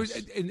missing.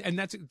 And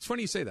it's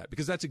funny you say that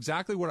because that's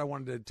exactly what I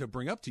wanted to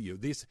bring up to you.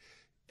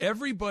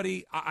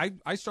 Everybody,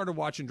 I started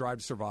watching Drive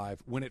to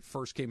Survive when it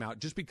first came out,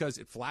 just because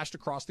it flashed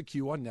across the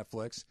queue on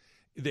Netflix.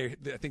 I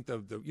think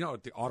the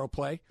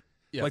autoplay,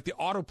 like the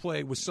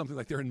autoplay was something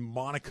like they're in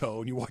Monaco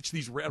and you watch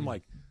these. I'm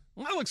like,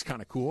 well, that looks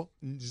kind of cool.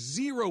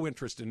 Zero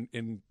interest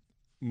in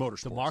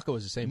motorsports. DeMarco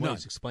is the same way.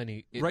 He's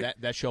explaining it,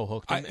 that show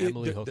hooked him.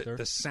 Emily hooked her.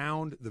 The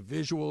sound, the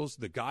visuals,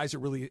 the guys are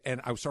really.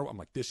 And I'm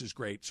like, this is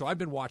great. So I've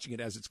been watching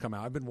it as it's come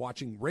out. I've been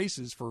watching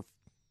races for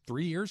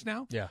 3 years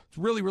now. Yeah, it's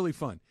really, really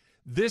fun.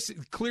 This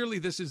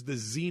is the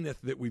zenith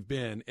that we've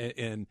been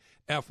in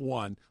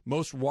F1,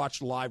 most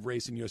watched live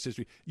race in U.S.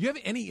 history. You have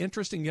any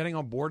interest in getting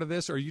on board of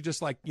this, or are you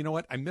just like, you know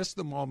what, I missed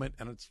the moment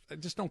and I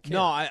just don't care?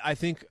 No, I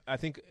think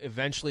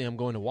eventually I'm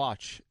going to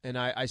watch, and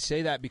I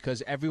say that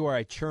because everywhere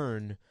I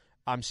turn,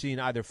 I'm seeing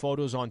either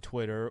photos on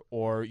Twitter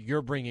or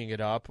you're bringing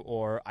it up,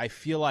 or I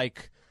feel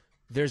like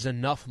there's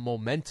enough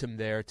momentum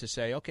there to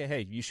say, okay,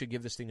 hey, you should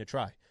give this thing a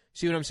try.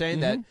 See what I'm saying?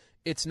 Mm-hmm. That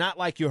it's not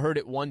like you heard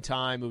it one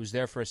time, it was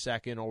there for a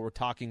second, or we're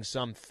talking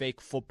some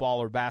fake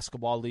football or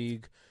basketball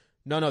league.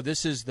 No,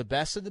 this is the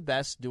best of the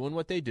best doing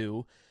what they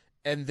do,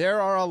 and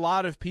there are a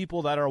lot of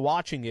people that are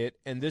watching it,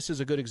 and this is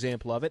a good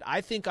example of it.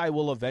 I think I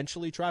will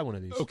eventually try one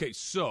of these. Okay,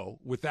 so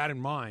with that in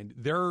mind,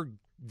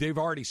 they've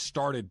already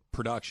started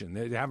production.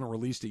 They haven't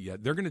released it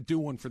yet. They're going to do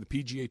one for the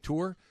PGA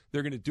Tour.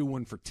 They're going to do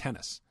one for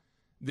tennis.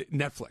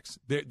 Netflix.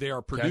 They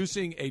are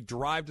producing a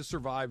Drive to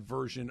Survive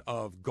version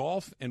of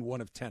golf and one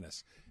of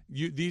tennis.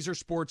 These are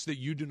sports that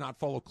you do not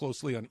follow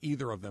closely on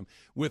either of them.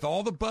 With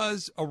all the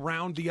buzz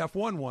around the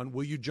F1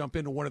 will you jump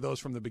into one of those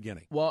from the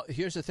beginning? Well,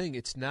 here's the thing.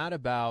 It's not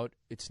about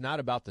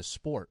the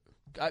sport.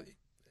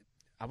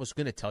 I was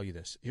going to tell you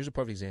this. Here's a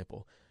perfect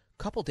example.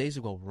 A couple days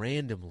ago,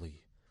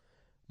 randomly,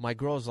 my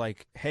girl's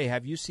like, hey,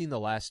 have you seen The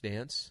Last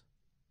Dance?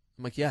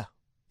 I'm like, yeah.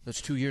 That's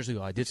 2 years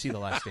ago. I did see The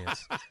Last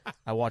Dance.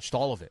 I watched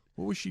all of it.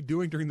 What was she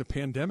doing during the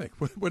pandemic?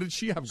 What did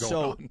she have going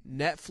on? So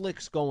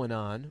Netflix going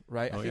on,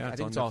 right? Oh, I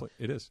think it's all.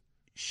 It is.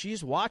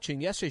 She's watching.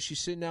 Yesterday,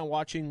 she's sitting down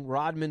watching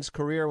Rodman's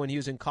career when he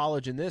was in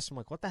college and this. I'm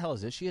like, what the hell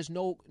is this? She has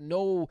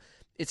no.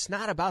 It's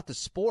not about the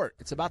sport.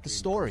 It's about the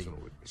story.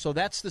 So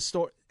that's the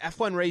story.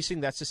 F1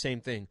 racing, that's the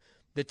same thing.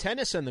 The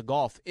tennis and the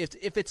golf,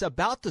 if it's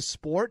about the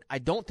sport, I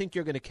don't think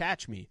you're going to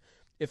catch me.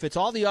 If it's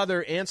all the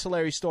other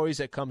ancillary stories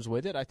that comes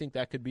with it, I think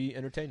that could be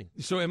entertaining.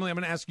 So, Emily, I'm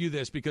going to ask you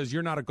this because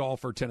you're not a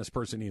golf or tennis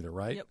person either,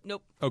 right? Yep,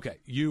 nope. Okay.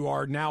 You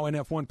are now an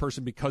F1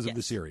 person because of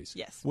the series.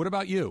 Yes. What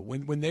about you?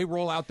 When they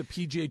roll out the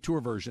PGA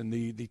Tour version,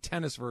 the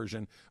tennis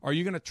version, are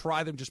you going to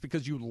try them just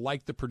because you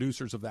like the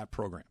producers of that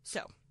program?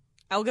 So,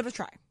 I'll give it a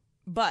try.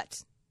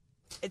 But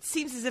it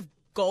seems as if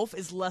golf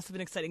is less of an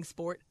exciting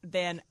sport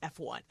than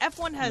F1.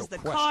 F1 has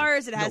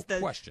cars, it has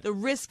the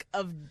risk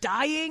of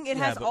dying, it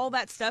has all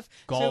that stuff.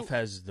 Golf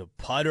has the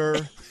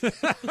putter.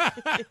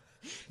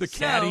 The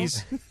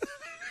caddies.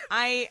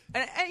 I've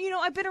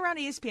been around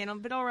ESPN,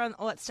 I've been around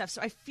all that stuff, so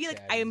I feel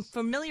like I am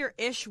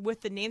familiar-ish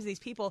with the names of these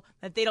people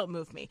that they don't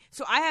move me.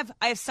 So I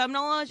have some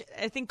knowledge.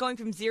 I think going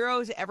from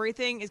zero to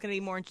everything is going to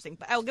be more interesting,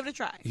 but I'll give it a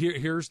try.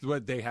 Here's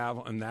what they have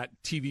on that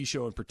TV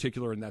show in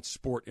particular and that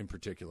sport in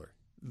particular.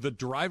 The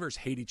drivers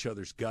hate each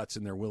other's guts,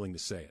 and they're willing to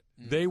say it.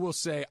 They will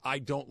say, I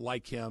don't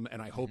like him,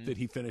 and I hope that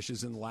he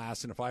finishes in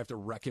last, and if I have to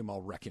wreck him,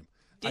 I'll wreck him.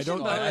 I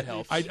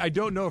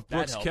don't know if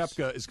Brooks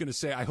Koepka is going to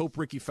say, I hope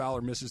Ricky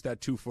Fowler misses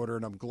that 2-footer,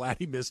 and I'm glad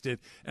he missed it,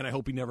 and I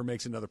hope he never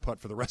makes another putt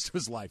for the rest of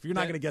his life. You're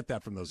not going to get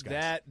that from those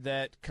guys.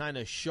 That kind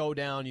of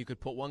showdown, you could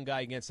put one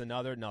guy against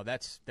another. No,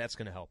 that's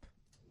going to help.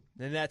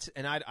 And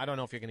I don't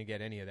know if you're going to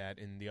get any of that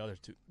in the other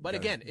two. But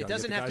again, it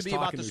doesn't have to be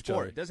about the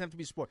sport. It doesn't have to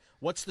be sport.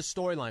 What's the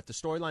storyline? If the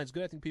storyline's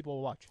good, I think people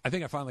will watch. I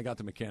think I finally got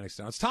the mechanics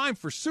down. It's time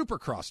for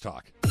Supercross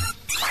Talk.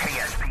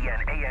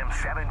 KSPN AM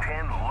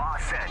 710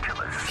 Los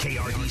Angeles.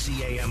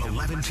 KRDC AM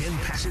 1110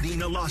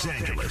 Pasadena, Los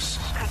Angeles.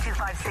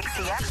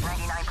 K256CX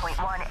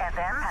 99.1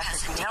 FM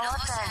Pasadena,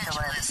 Los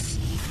Angeles.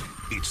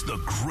 It's the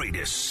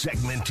greatest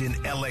segment in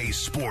LA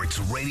sports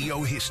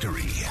radio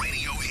history.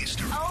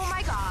 Oh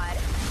my God.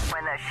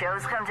 When the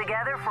shows come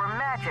together for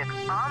magic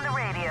on the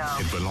radio.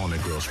 It will only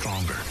grow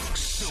stronger.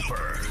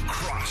 Super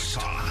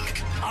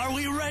Crosstalk. Are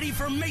we ready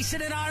for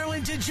Mason and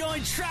Ireland to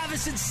join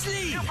Travis and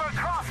Slee? Super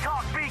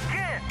Crosstalk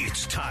begin.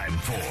 It's time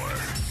for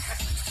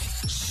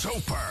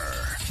Super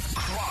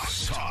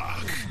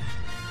Crosstalk.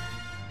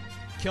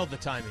 Killed the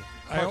timing.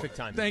 Perfect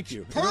timing. Thank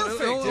you.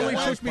 Perfect. It only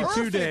took me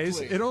 2 days.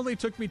 It only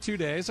took me 2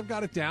 days. I've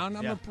got it down.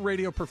 I'm a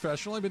radio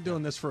professional. I've been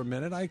doing this for a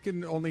minute. I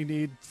can only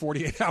need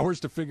 48 hours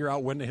to figure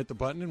out when to hit the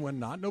button and when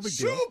not. No big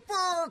deal.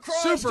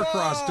 Super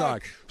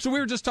Crosstalk. So we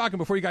were just talking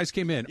before you guys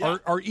came in. Yeah.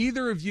 Are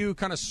either of you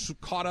kind of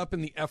caught up in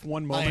the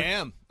F1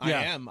 moment? I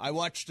am. I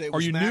watched it.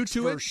 Are you new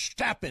to it?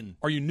 Verstappen.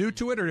 Are you new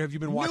to it, or have you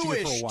been watching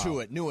it for a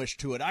while? Newish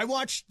to it. I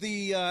watched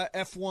the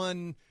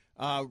F1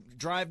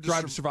 Drive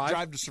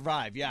to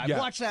Survive. Yeah, I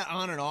watched that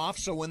on and off.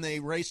 So when they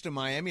raced in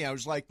Miami, I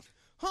was like,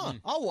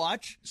 I'll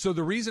watch. So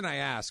the reason I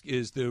ask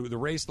is the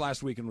race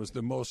last weekend was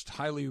the most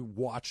highly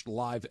watched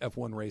live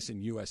F1 race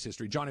in U.S.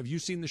 history. John, have you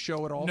seen the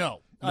show at all?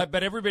 No.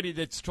 But everybody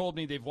that's told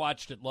me they've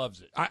watched it loves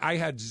it. I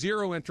had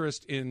zero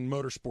interest in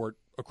motorsport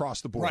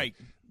across the board. Right.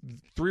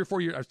 3 or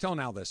 4 years. I was telling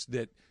Al this,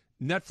 that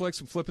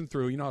Netflix, I'm flipping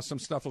through, you know how some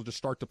stuff will just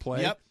start to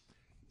play? Yep.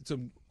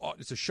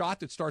 It's a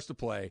shot that starts to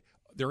play.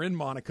 They're in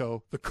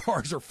Monaco. The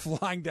cars are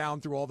flying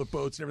down through all the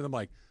boats and everything. I'm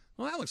like,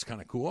 well, that looks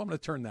kind of cool. I'm going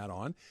to turn that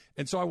on.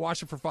 And so I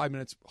watched it for 5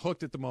 minutes,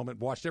 hooked at the moment,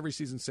 watched every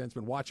season since,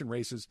 been watching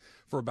races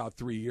for about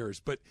 3 years.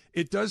 But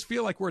it does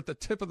feel like we're at the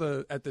tip of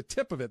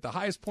it, the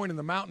highest point in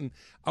the mountain.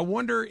 I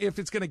wonder if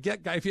it's going to get,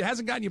 if it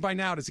hasn't gotten you by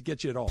now, does it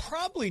get you at all?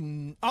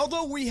 Probably.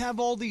 Although we have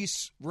all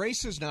these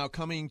races now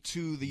coming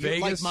to the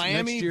Vegas, like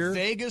Miami, next year.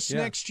 Vegas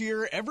next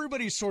year.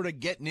 Everybody's sort of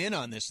getting in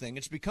on this thing.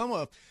 It's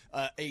become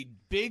a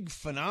big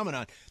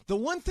phenomenon. The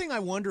one thing I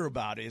wonder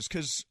about is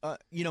because,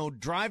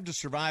 Drive to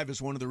Survive is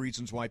one of the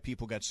reasons why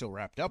people got so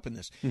wrapped up in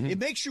this. Mm-hmm. It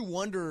makes you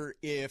wonder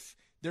if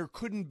there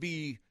couldn't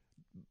be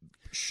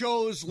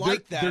shows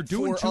like they're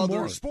doing for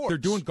other sports. They're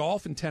doing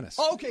golf and tennis.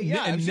 Oh, okay,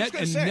 yeah. And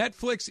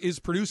Netflix is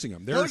producing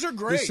them. Those are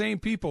great. The same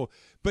people.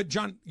 But,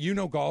 John, you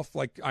know golf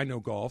like I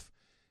know golf.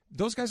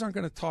 Those guys aren't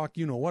going to talk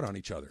what on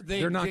each other.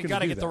 They're not going to got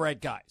to get the right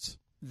guys.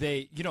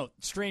 They,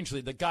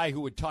 strangely, the guy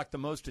who would talk the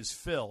most is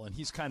Phil, and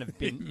he's kind of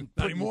been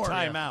putting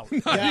time out.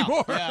 Not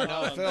anymore. Yeah,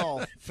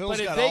 no, Phil's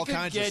got all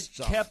kinds of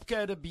stuff. But if they could get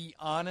Koepka to be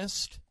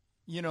honest,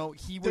 he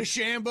would.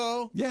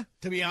 DeChambeau,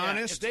 to be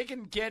honest. If they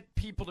can get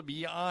people to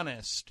be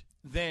honest,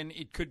 then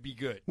it could be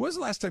good. When was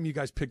the last time you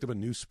guys picked up a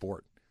new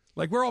sport?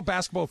 Like, we're all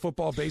basketball,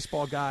 football,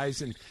 baseball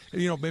guys, and,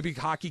 maybe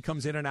hockey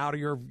comes in and out of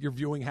your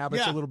viewing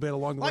habits a little bit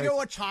along the way. I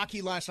watched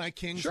hockey last night.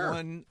 Kings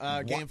won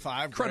Game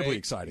 5. Incredibly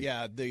exciting.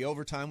 Yeah, the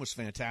overtime was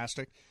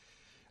fantastic.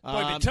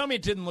 But tell me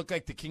it didn't look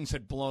like the Kings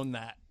had blown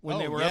that when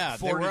they were up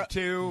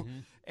 4-2.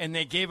 And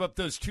they gave up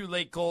those 2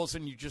 late goals,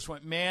 and you just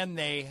went, man,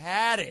 they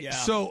had it. Yeah.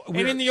 So and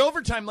in the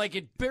overtime, like,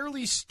 it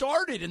barely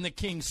started, and the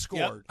Kings scored.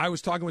 Yep. I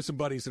was talking with some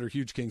buddies that are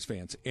huge Kings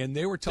fans, and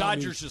they were telling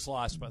me... Dodgers just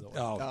lost, by the way.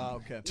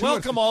 Okay.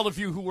 Welcome all of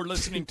you who were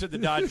listening to the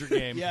Dodger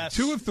game. Yes.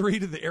 2 of 3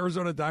 to the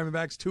Arizona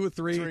Diamondbacks, 2 of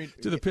 3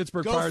 to the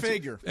Pittsburgh Pirates. Go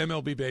figure.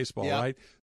 MLB baseball, right?